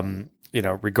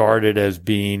 regarded as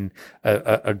being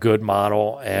a good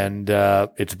model, and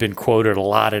it's been quoted a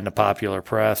lot in the popular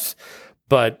press.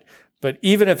 But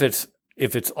even if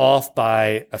it's off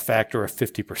by a factor of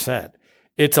 50%,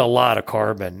 it's a lot of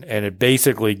carbon, and it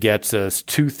basically gets us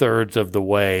 2/3 of the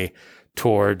way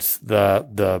towards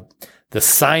the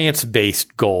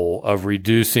science-based goal of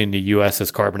reducing the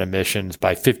U.S.'s carbon emissions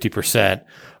by 50%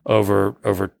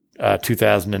 over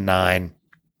 2009.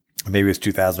 Maybe it's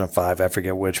 2005, I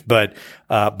forget which, but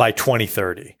by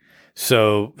 2030.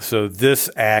 So this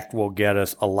act will get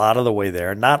us a lot of the way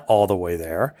there, not all the way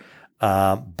there,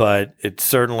 but it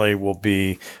certainly will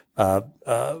be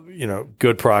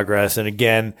good progress. And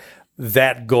again,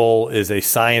 that goal is a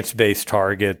science-based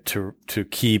target to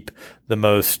keep the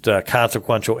most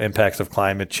consequential impacts of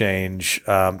climate change,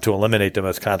 to eliminate the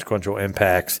most consequential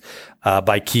impacts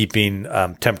by keeping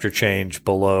temperature change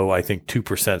below, I think,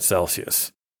 2%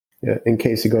 Celsius. Yeah, in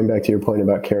Casey, going back to your point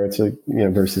about carrots,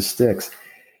 versus sticks,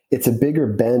 it's a bigger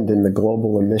bend in the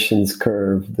global emissions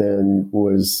curve than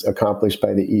was accomplished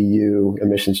by the EU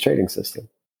emissions trading system.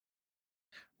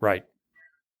 Right.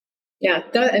 Yeah,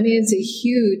 it's a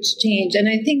huge change. And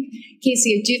I think,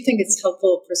 Casey, I do think it's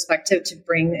helpful perspective to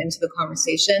bring into the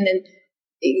conversation. And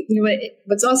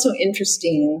what's also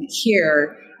interesting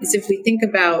here is if we think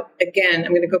about, again,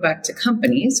 I'm going to go back to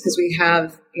companies because we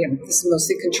have, this is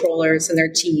mostly controllers and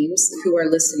their teams who are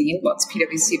listening. Lots of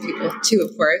PwC people too,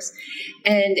 of course.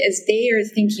 And as they are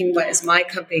thinking, what is my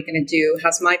company going to do?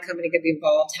 How's my company going to be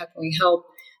involved? How can we help?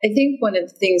 I think one of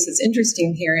the things that's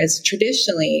interesting here is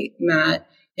traditionally, Matt,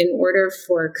 in order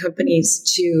for companies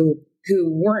who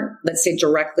weren't, let's say,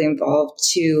 directly involved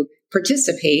to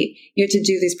participate, you had to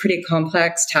do these pretty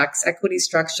complex tax equity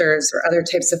structures or other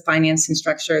types of financing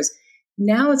structures.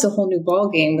 Now it's a whole new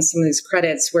ballgame with some of these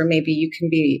credits where maybe you can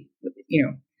be,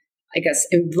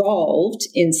 involved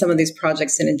in some of these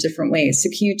projects in a different way. So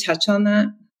can you touch on that?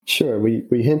 Sure.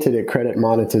 We hinted at credit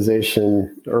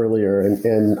monetization earlier,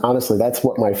 and honestly, that's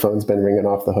what my phone's been ringing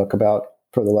off the hook about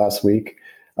for the last week,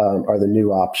 are the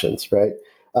new options, right?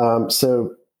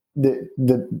 So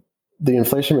the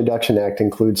Inflation Reduction Act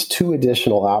includes 2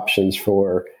 additional options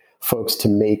for folks to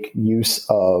make use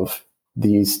of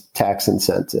these tax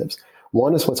incentives.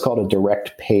 One is what's called a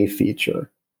direct pay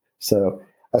feature. So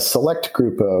a select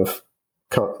group of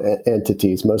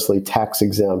entities, mostly tax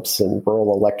exempts and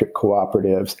rural electric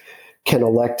cooperatives, can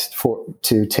elect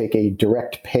to take a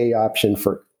direct pay option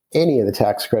for any of the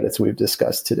tax credits we've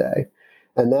discussed today.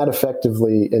 And that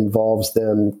effectively involves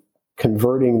them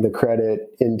converting the credit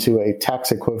into a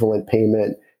tax equivalent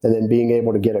payment and then being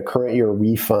able to get a current year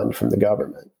refund from the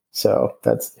government. So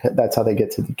that's how they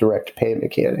get to the direct pay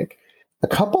mechanic. A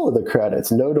couple of the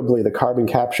credits, notably the carbon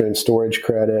capture and storage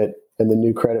credit and the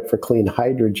new credit for clean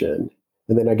hydrogen,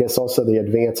 and then I guess also the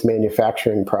advanced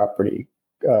manufacturing property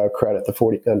credit,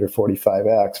 the under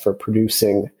 45X for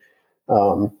producing,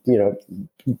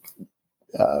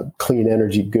 clean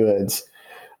energy goods,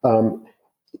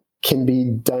 can be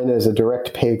done as a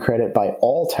direct pay credit by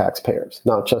all taxpayers,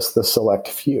 not just the select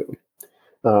few.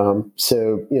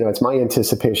 So, it's my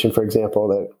anticipation, for example,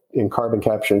 that in carbon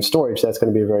capture and storage, that's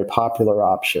going to be a very popular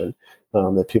option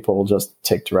that people will just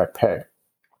take direct pay.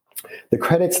 The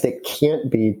credits that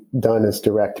can't be done as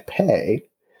direct pay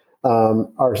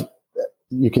are,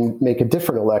 you can make a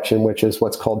different election, which is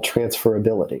what's called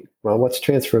transferability. Well, what's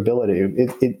transferability?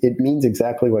 It means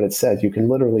exactly what it says. You can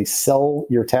literally sell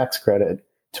your tax credit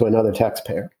to another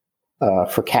taxpayer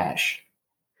for cash.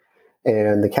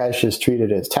 And the cash is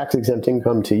treated as tax-exempt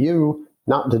income to you,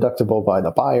 not deductible by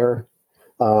the buyer.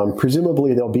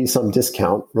 Presumably, there'll be some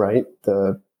discount, right?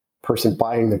 The person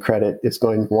buying the credit is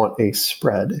going to want a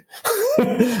spread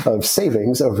of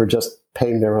savings over just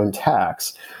paying their own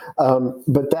tax.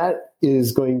 But that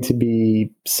is going to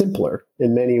be simpler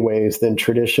in many ways than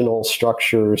traditional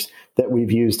structures that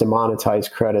we've used to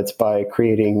monetize credits by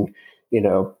creating,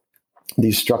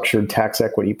 these structured tax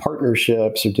equity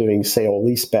partnerships or doing sale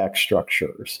leaseback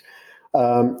structures.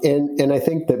 And I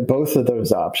think that both of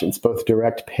those options, both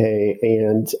direct pay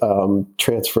and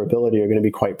transferability, are going to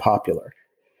be quite popular.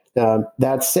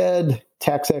 That said,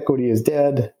 tax equity is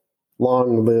dead.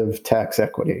 Long live tax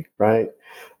equity, right?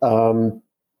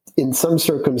 In some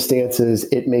circumstances,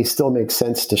 it may still make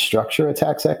sense to structure a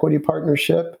tax equity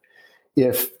partnership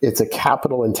if it's a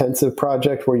capital intensive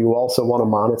project where you also want to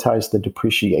monetize the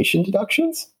depreciation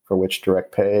deductions for which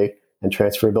direct pay and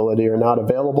transferability are not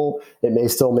available. It may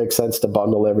still make sense to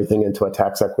bundle everything into a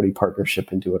tax equity partnership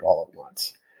and do it all at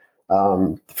once.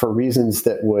 For reasons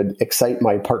that would excite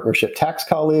my partnership tax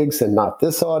colleagues and not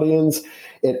this audience,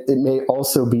 it may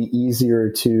also be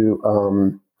easier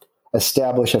to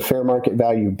establish a fair market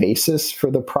value basis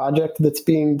for the project that's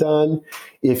being done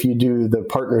if you do the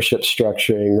partnership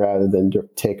structuring rather than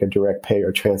take a direct pay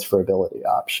or transferability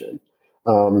option.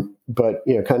 But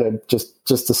kind of just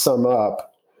to sum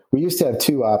up, we used to have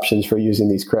two options for using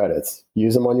these credits: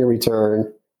 use them on your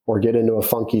return or get into a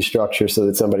funky structure so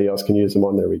that somebody else can use them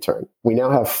on their return. We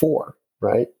now have four,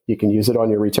 right? You can use it on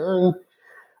your return.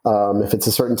 If it's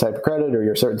a certain type of credit or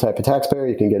you're a certain type of taxpayer,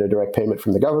 you can get a direct payment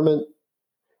from the government.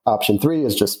 Option 3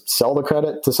 is just sell the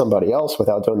credit to somebody else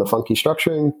without doing the funky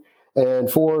structuring. And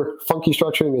 4, funky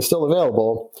structuring is still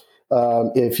available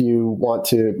if you want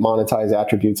to monetize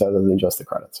attributes other than just the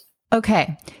credits.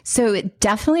 Okay, so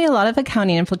definitely a lot of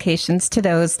accounting implications to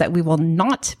those that we will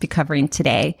not be covering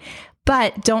today.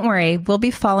 But don't worry, we'll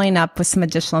be following up with some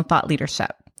additional thought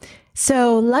leadership.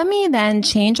 So let me then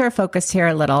change our focus here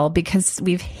a little, because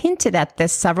we've hinted at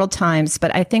this several times,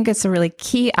 but I think it's a really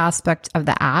key aspect of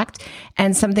the Act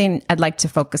and something I'd like to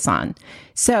focus on.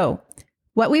 So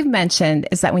what we've mentioned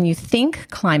is that when you think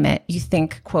climate, you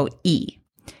think, quote, E.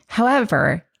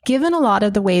 However, given a lot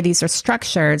of the way these are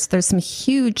structured, there's some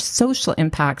huge social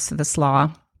impacts to this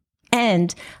law.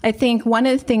 And I think one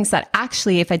of the things that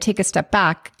actually, if I take a step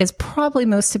back, is probably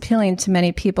most appealing to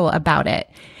many people about it.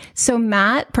 So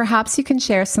Matt, perhaps you can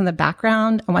share some of the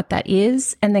background on what that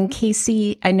is. And then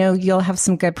Casey, I know you'll have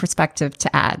some good perspective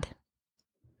to add.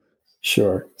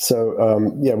 Sure. So,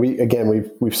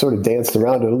 we've sort of danced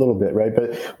around it a little bit, right?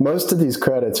 But most of these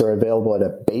credits are available at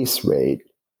a base rate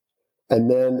and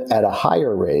then at a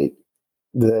higher rate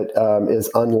that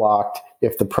is unlocked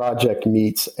if the project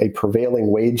meets a prevailing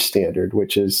wage standard,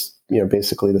 which is,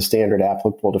 basically the standard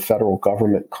applicable to federal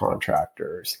government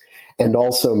contractors, and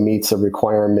also meets a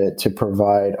requirement to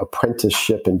provide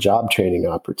apprenticeship and job training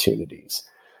opportunities.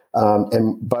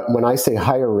 But when I say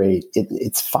higher rate,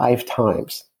 it's 5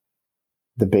 times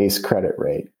the base credit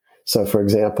rate. So, for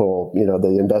example,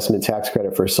 the investment tax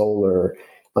credit for solar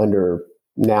under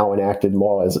now enacted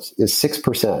law is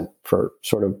 6% for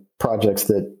sort of projects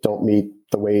that don't meet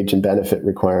the wage and benefit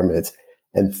requirements,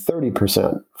 and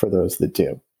 30% for those that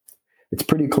do. It's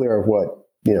pretty clear of what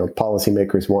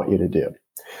policymakers want you to do.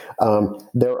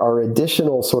 There are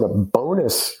additional sort of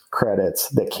bonus credits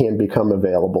that can become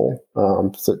available.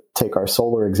 So take our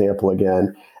solar example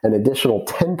again. An additional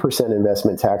 10%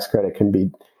 investment tax credit can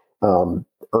be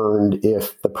earned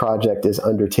if the project is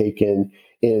undertaken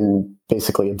in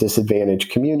basically a disadvantaged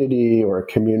community or a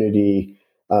community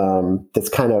that's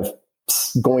kind of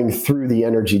going through the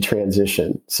energy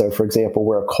transition. So, for example,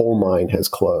 where a coal mine has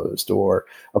closed or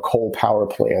a coal power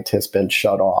plant has been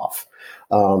shut off.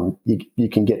 You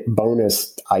can get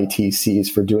bonus ITCs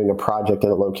for doing a project in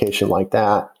a location like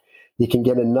that. You can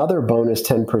get another bonus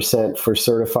 10% for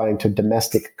certifying to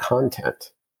domestic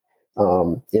content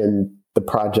in the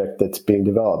project that's being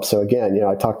developed. So again,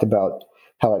 I talked about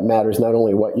how it matters not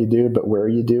only what you do, but where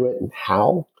you do it and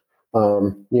how.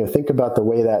 Think about the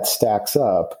way that stacks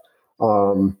up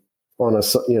on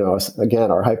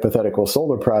again, our hypothetical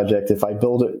solar project. If I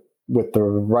build it with the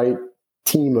right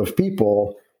team of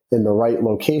people in the right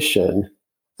location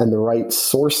and the right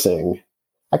sourcing,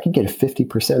 I could get a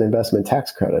 50% investment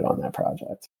tax credit on that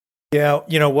project. Yeah,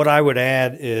 what I would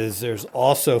add is there's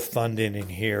also funding in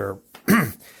here.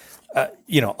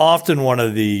 Often one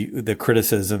of the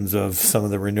criticisms of some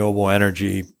of the renewable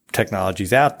energy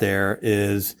technologies out there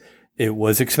is it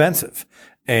was expensive.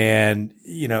 And,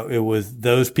 it was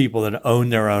those people that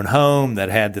owned their own home that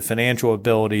had the financial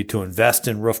ability to invest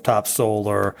in rooftop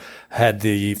solar, had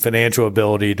the financial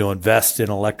ability to invest in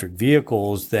electric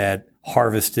vehicles that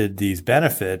harvested these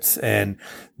benefits, and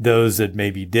those that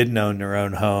maybe didn't own their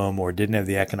own home or didn't have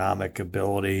the economic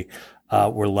ability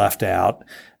were left out.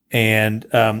 And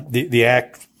the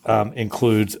Act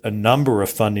includes a number of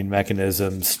funding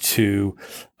mechanisms to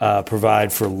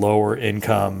provide for lower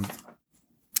income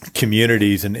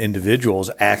communities and individuals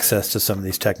access to some of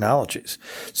these technologies.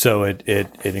 So it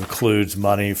includes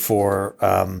money for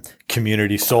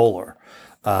community solar.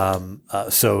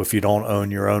 So if you don't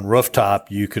own your own rooftop,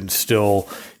 you can still,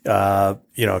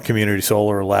 community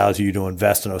solar allows you to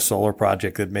invest in a solar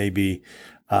project that maybe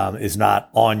is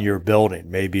not on your building.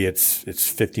 Maybe it's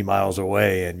 50 miles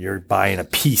away and you're buying a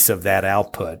piece of that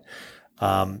output.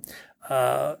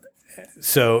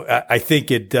 So I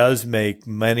think it does make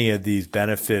many of these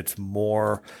benefits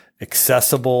more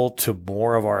accessible to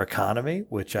more of our economy,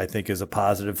 which I think is a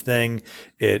positive thing.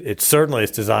 It certainly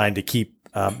is designed to keep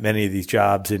many of these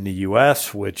jobs in the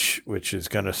U.S., which is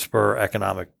going to spur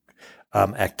economic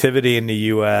activity in the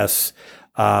U.S.,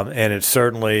 and it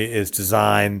certainly is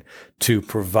designed to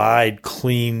provide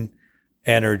clean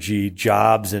energy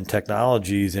jobs and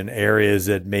technologies in areas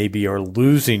that maybe are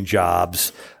losing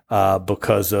jobs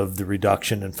because of the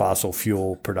reduction in fossil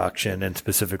fuel production and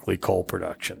specifically coal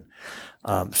production.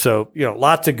 So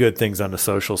lots of good things on the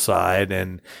social side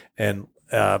and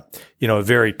a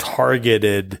very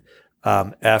targeted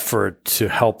effort to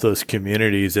help those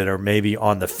communities that are maybe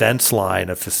on the fence line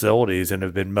of facilities and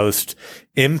have been most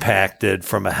impacted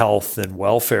from a health and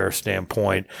welfare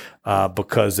standpoint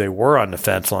because they were on the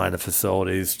fence line of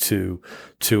facilities to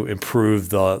improve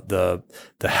the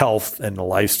health and the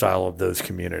lifestyle of those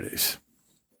communities.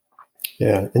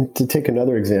 Yeah, and to take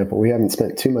another example, we haven't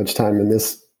spent too much time in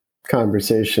this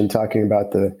conversation talking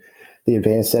about the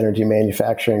Advanced Energy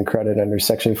Manufacturing Credit under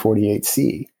Section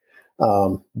 48C.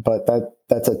 But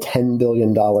that's a $10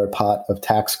 billion pot of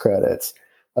tax credits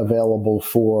available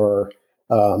for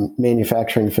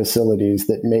manufacturing facilities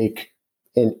that make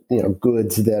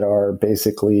goods that are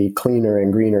basically cleaner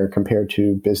and greener compared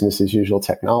to business as usual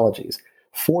technologies.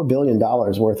 $4 billion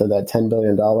worth of that $10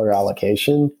 billion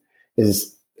allocation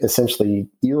is essentially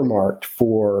earmarked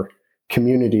for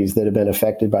communities that have been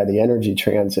affected by the energy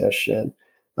transition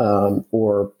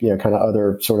or kind of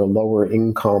other sort of lower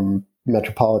income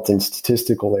metropolitan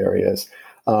statistical areas.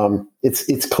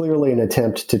 It's clearly an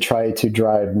attempt to try to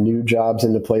drive new jobs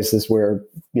into places where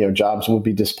jobs will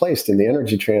be displaced in the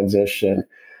energy transition.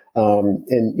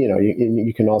 And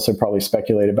you can also probably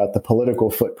speculate about the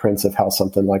political footprints of how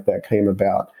something like that came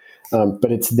about.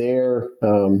 But it's there.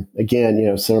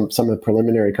 Again, some of the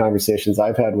preliminary conversations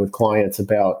I've had with clients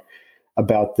about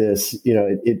this,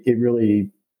 it really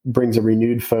brings a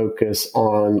renewed focus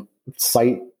on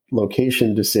site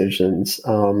location decisions.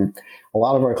 A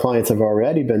lot of our clients have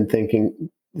already been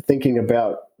thinking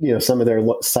about some of their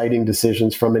siting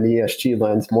decisions from an ESG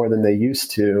lens more than they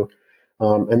used to,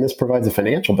 and this provides a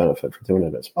financial benefit for doing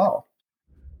it as well.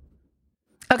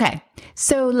 Okay,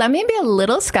 so let me be a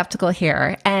little skeptical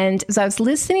here. And as I was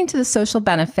listening to the social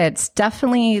benefits,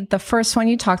 definitely the first one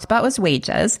you talked about was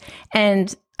wages.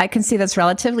 And I can see that's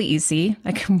relatively easy.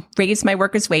 I can raise my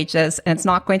workers' wages, and it's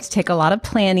not going to take a lot of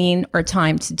planning or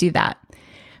time to do that.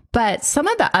 But some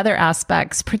of the other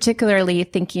aspects, particularly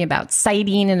thinking about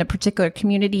siting in a particular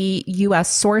community,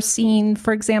 U.S. sourcing,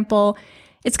 for example,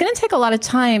 it's going to take a lot of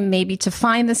time maybe to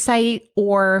find the site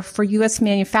or for U.S.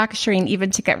 manufacturing even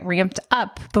to get ramped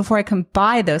up before I can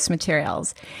buy those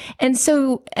materials. And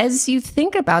so as you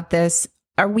think about this,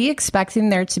 are we expecting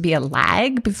there to be a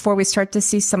lag before we start to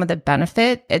see some of the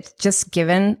benefit? It's just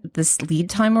given this lead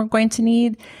time we're going to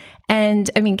need. And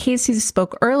I mean, Casey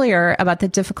spoke earlier about the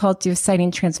difficulty of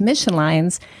siting transmission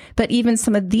lines, but even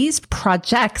some of these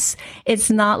projects, it's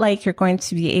not like you're going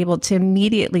to be able to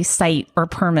immediately site or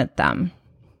permit them.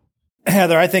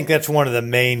 Heather, I think that's one of the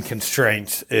main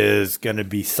constraints is going to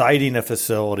be siting of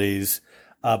facilities,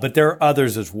 But there are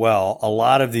others as well. A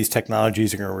lot of these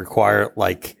technologies are going to require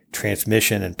like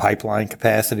transmission and pipeline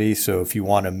capacity. So if you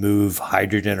want to move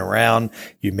hydrogen around,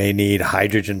 you may need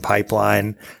hydrogen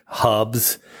pipeline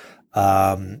hubs.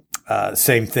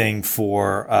 Same thing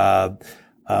for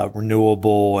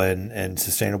renewable and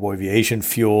sustainable aviation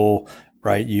fuel,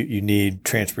 right? You need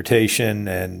transportation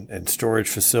and storage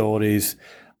facilities.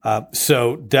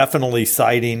 So definitely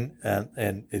siting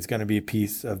and is going to be a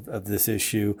piece of this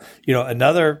issue.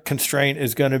 Another constraint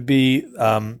is going to be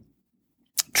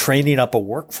training up a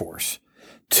workforce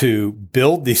to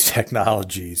build these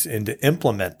technologies and to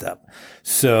implement them.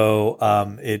 So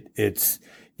it's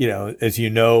as you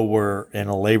know, we're in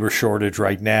a labor shortage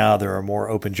right now. There are more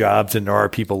open jobs than there are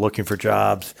people looking for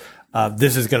jobs.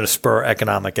 This is going to spur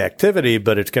economic activity,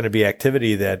 but it's going to be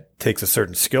activity that takes a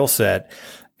certain skill set.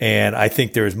 And I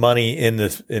think there's money in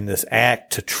this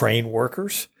act to train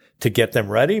workers to get them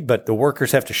ready, but the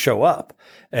workers have to show up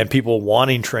and people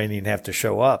wanting training have to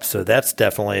show up. So that's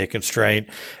definitely a constraint.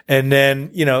 And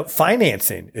then,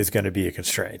 financing is going to be a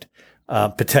constraint,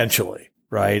 potentially,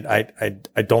 right?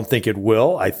 I don't think it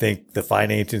will. I think the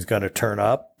financing is going to turn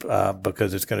up,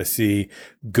 because it's going to see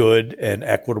good and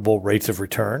equitable rates of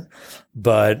return.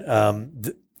 But,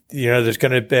 there's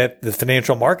going to be the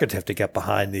financial markets have to get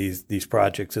behind these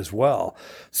projects as well.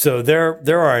 So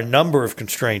there are a number of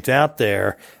constraints out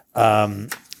there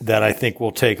that I think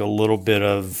will take a little bit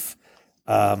of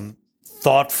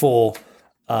thoughtful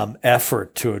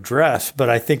effort to address, but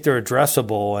I think they're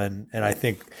addressable. And I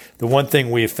think the one thing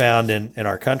we have found in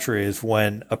our country is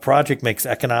when a project makes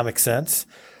economic sense,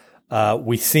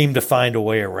 we seem to find a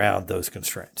way around those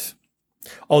constraints.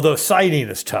 Although siting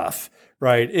is tough.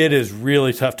 Right. It is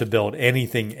really tough to build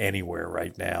anything anywhere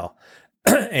right now.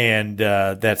 And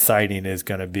that siting is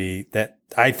going to be that.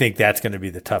 I think that's going to be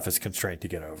the toughest constraint to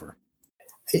get over.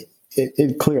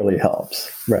 It clearly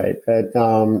helps. Right. I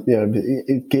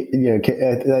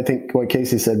think what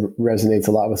Casey said resonates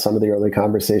a lot with some of the early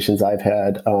conversations I've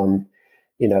had.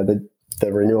 The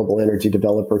renewable energy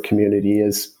developer community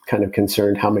is kind of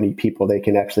concerned how many people they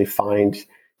can actually find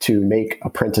to make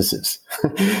apprentices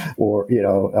or,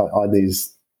 on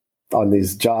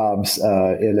these jobs,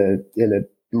 in a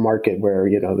market where,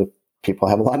 the people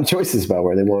have a lot of choices about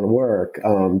where they want to work.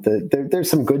 There's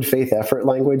some good faith effort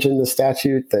language in the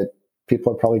statute that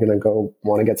people are probably going to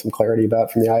want to get some clarity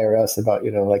about from the IRS about,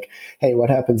 hey,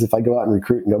 what happens if I go out and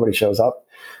recruit and nobody shows up?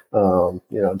 Do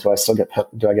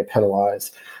I get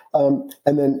penalized? And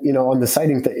then, on the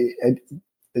siting thing,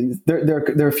 there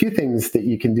are a few things that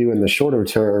you can do in the shorter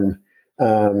term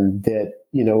that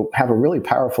have a really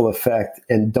powerful effect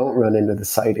and don't run into the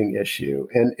siting issue.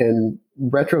 And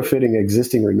retrofitting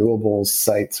existing renewables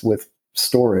sites with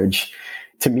storage,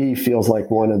 to me, feels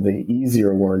like one of the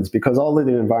easier ones because all of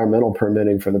the environmental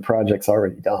permitting for the project's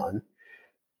already done.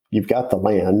 You've got the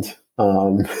land.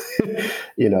 The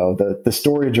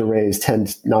storage arrays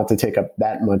tend not to take up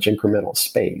that much incremental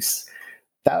space.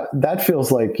 That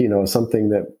feels like, something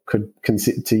that could,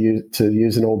 to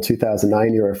use an old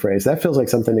 2009 era phrase, that feels like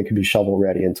something that could be shovel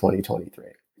ready in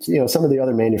 2023. Some of the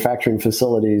other manufacturing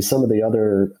facilities, some of the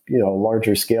other,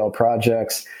 larger scale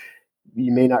projects,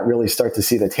 you may not really start to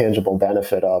see the tangible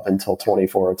benefit of until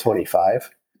 24 or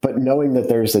 25. But knowing that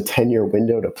there's a 10-year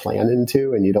window to plan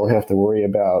into and you don't have to worry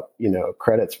about,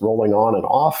 credits rolling on and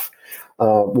off,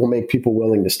 will make people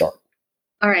willing to start.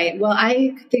 All right. Well,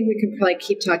 I think we could probably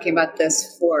keep talking about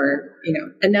this for,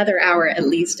 another hour at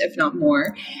least, if not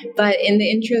more. But in the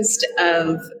interest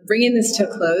of bringing this to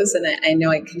a close, and I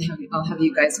know I'll have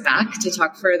you guys back to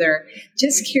talk further.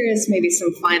 Just curious, maybe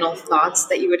some final thoughts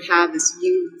that you would have as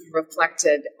you've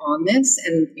reflected on this,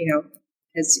 and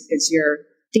as you're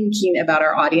thinking about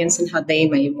our audience and how they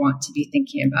may want to be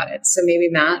thinking about it. So maybe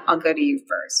Matt, I'll go to you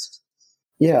first.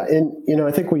 Yeah. And,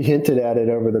 I think we hinted at it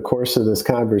over the course of this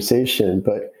conversation,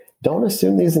 but don't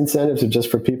assume these incentives are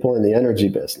just for people in the energy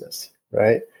business,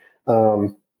 right?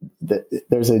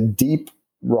 There's a deep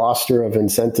roster of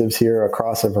incentives here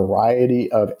across a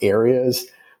variety of areas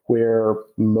where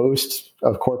most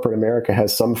of corporate America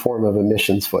has some form of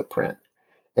emissions footprint.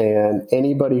 And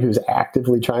anybody who's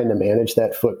actively trying to manage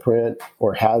that footprint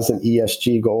or has an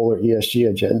ESG goal or ESG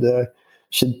agenda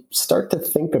should start to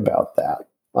think about that.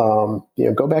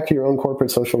 Go back to your own corporate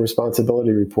social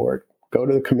responsibility report. Go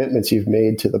to the commitments you've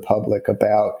made to the public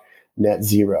about net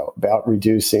zero, about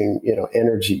reducing,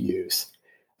 energy use,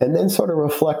 and then sort of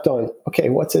reflect on, okay,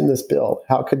 what's in this bill?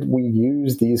 How could we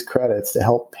use these credits to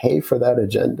help pay for that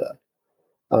agenda?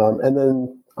 And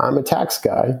then I'm a tax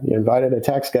guy. You invited a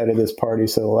tax guy to this party.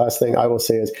 So the last thing I will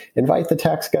say is invite the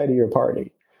tax guy to your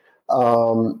party.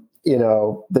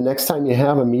 the next time you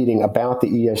have a meeting about the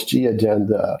ESG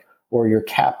agenda or your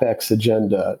CapEx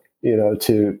agenda,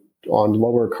 on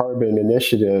lower carbon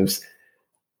initiatives,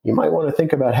 you might want to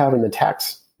think about having the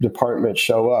tax department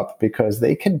show up, because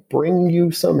they can bring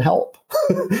you some help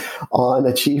on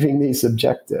achieving these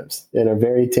objectives in a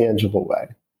very tangible way.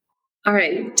 All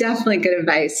right. Definitely good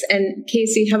advice. And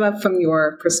Casey, how about from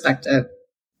your perspective?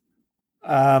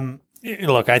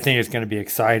 Look, I think it's going to be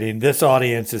exciting. This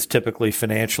audience is typically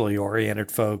financially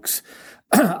oriented folks.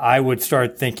 I would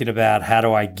start thinking about, how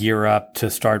do I gear up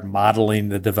to start modeling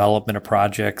the development of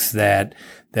projects that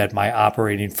my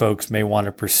operating folks may want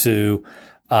to pursue.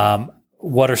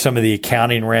 What are some of the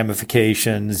accounting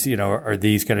ramifications? Are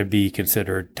these going to be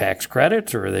considered tax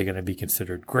credits, or are they going to be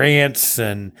considered grants?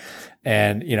 And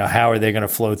how are they going to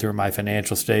flow through my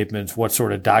financial statements? What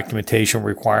sort of documentation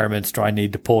requirements do I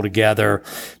need to pull together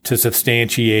to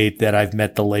substantiate that I've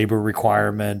met the labor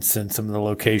requirements and some of the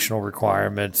locational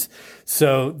requirements?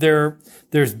 So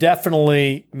there's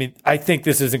definitely, I think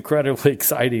this is incredibly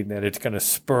exciting, that it's going to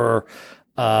spur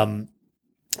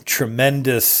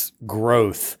tremendous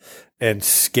growth and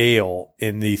scale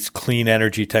in these clean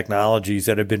energy technologies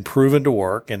that have been proven to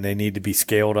work, and they need to be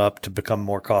scaled up to become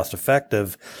more cost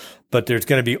effective. But there's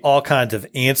going to be all kinds of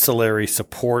ancillary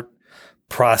support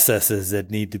processes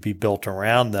that need to be built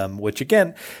around them, which,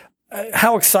 again,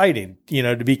 how exciting,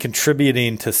 to be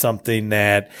contributing to something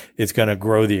that is going to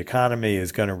grow the economy,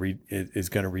 is going to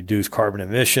reduce carbon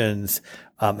emissions,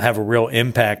 have a real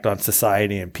impact on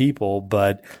society and people.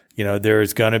 But, there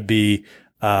is going to be,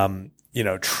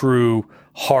 true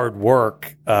hard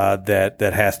work that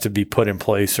has to be put in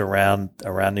place around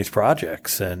these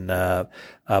projects. And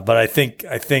but I think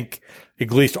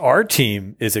at least our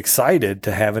team is excited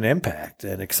to have an impact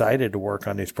and excited to work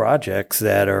on these projects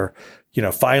that are,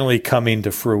 finally coming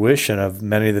to fruition of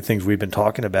many of the things we've been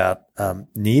talking about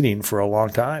needing for a long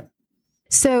time.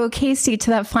 So, Casey, to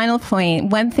that final point,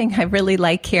 one thing I really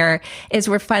like here is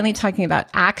we're finally talking about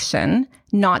action,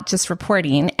 not just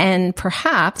reporting. And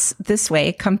perhaps this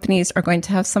way, companies are going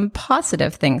to have some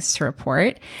positive things to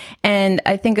report. And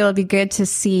I think it'll be good to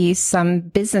see some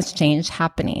business change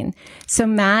happening. So,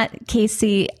 Matt,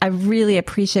 Casey, I really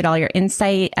appreciate all your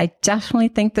insight. I definitely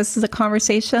think this is a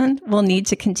conversation we'll need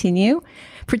to continue,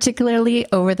 particularly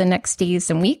over the next days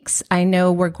and weeks. I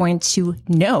know we're going to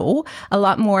know a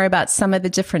lot more about some of the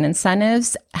different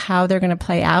incentives, how they're going to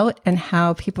play out, and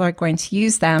how people are going to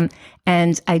use them.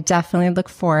 And I definitely look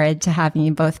forward to having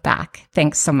you both back.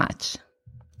 Thanks so much.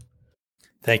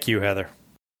 Thank you, Heather.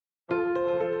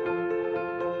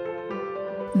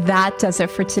 That does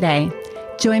it for today.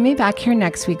 Join me back here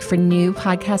next week for new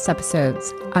podcast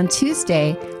episodes. On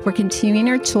Tuesday, we're continuing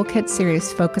our Toolkit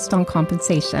series focused on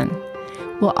compensation.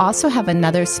 We'll also have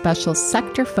another special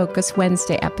sector-focused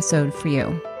Wednesday episode for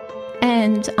you.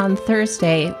 And on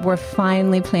Thursday, we're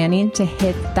finally planning to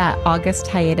hit that August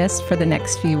hiatus for the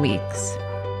next few weeks.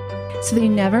 So that you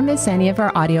never miss any of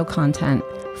our audio content,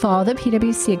 follow the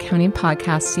PwC Accounting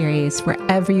Podcast series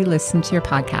wherever you listen to your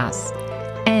podcasts.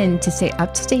 And to stay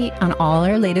up to date on all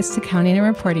our latest accounting and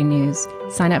reporting news,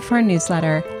 sign up for our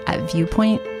newsletter at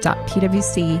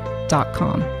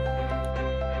viewpoint.pwc.com.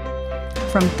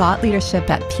 From Thought Leadership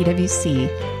at PwC,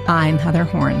 I'm Heather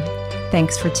Horn.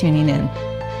 Thanks for tuning in.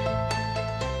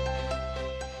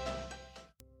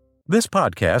 This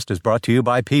podcast is brought to you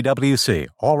by PwC,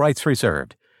 all rights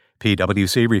reserved.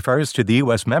 PwC refers to the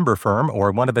U.S. member firm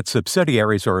or one of its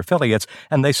subsidiaries or affiliates,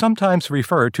 and they sometimes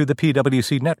refer to the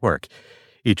PwC network.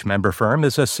 Each member firm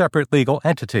is a separate legal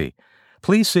entity.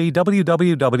 Please see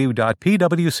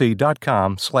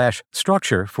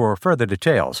www.pwc.com/structure for further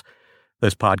details.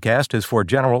 This podcast is for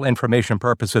general information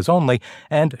purposes only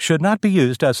and should not be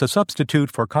used as a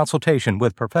substitute for consultation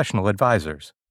with professional advisors.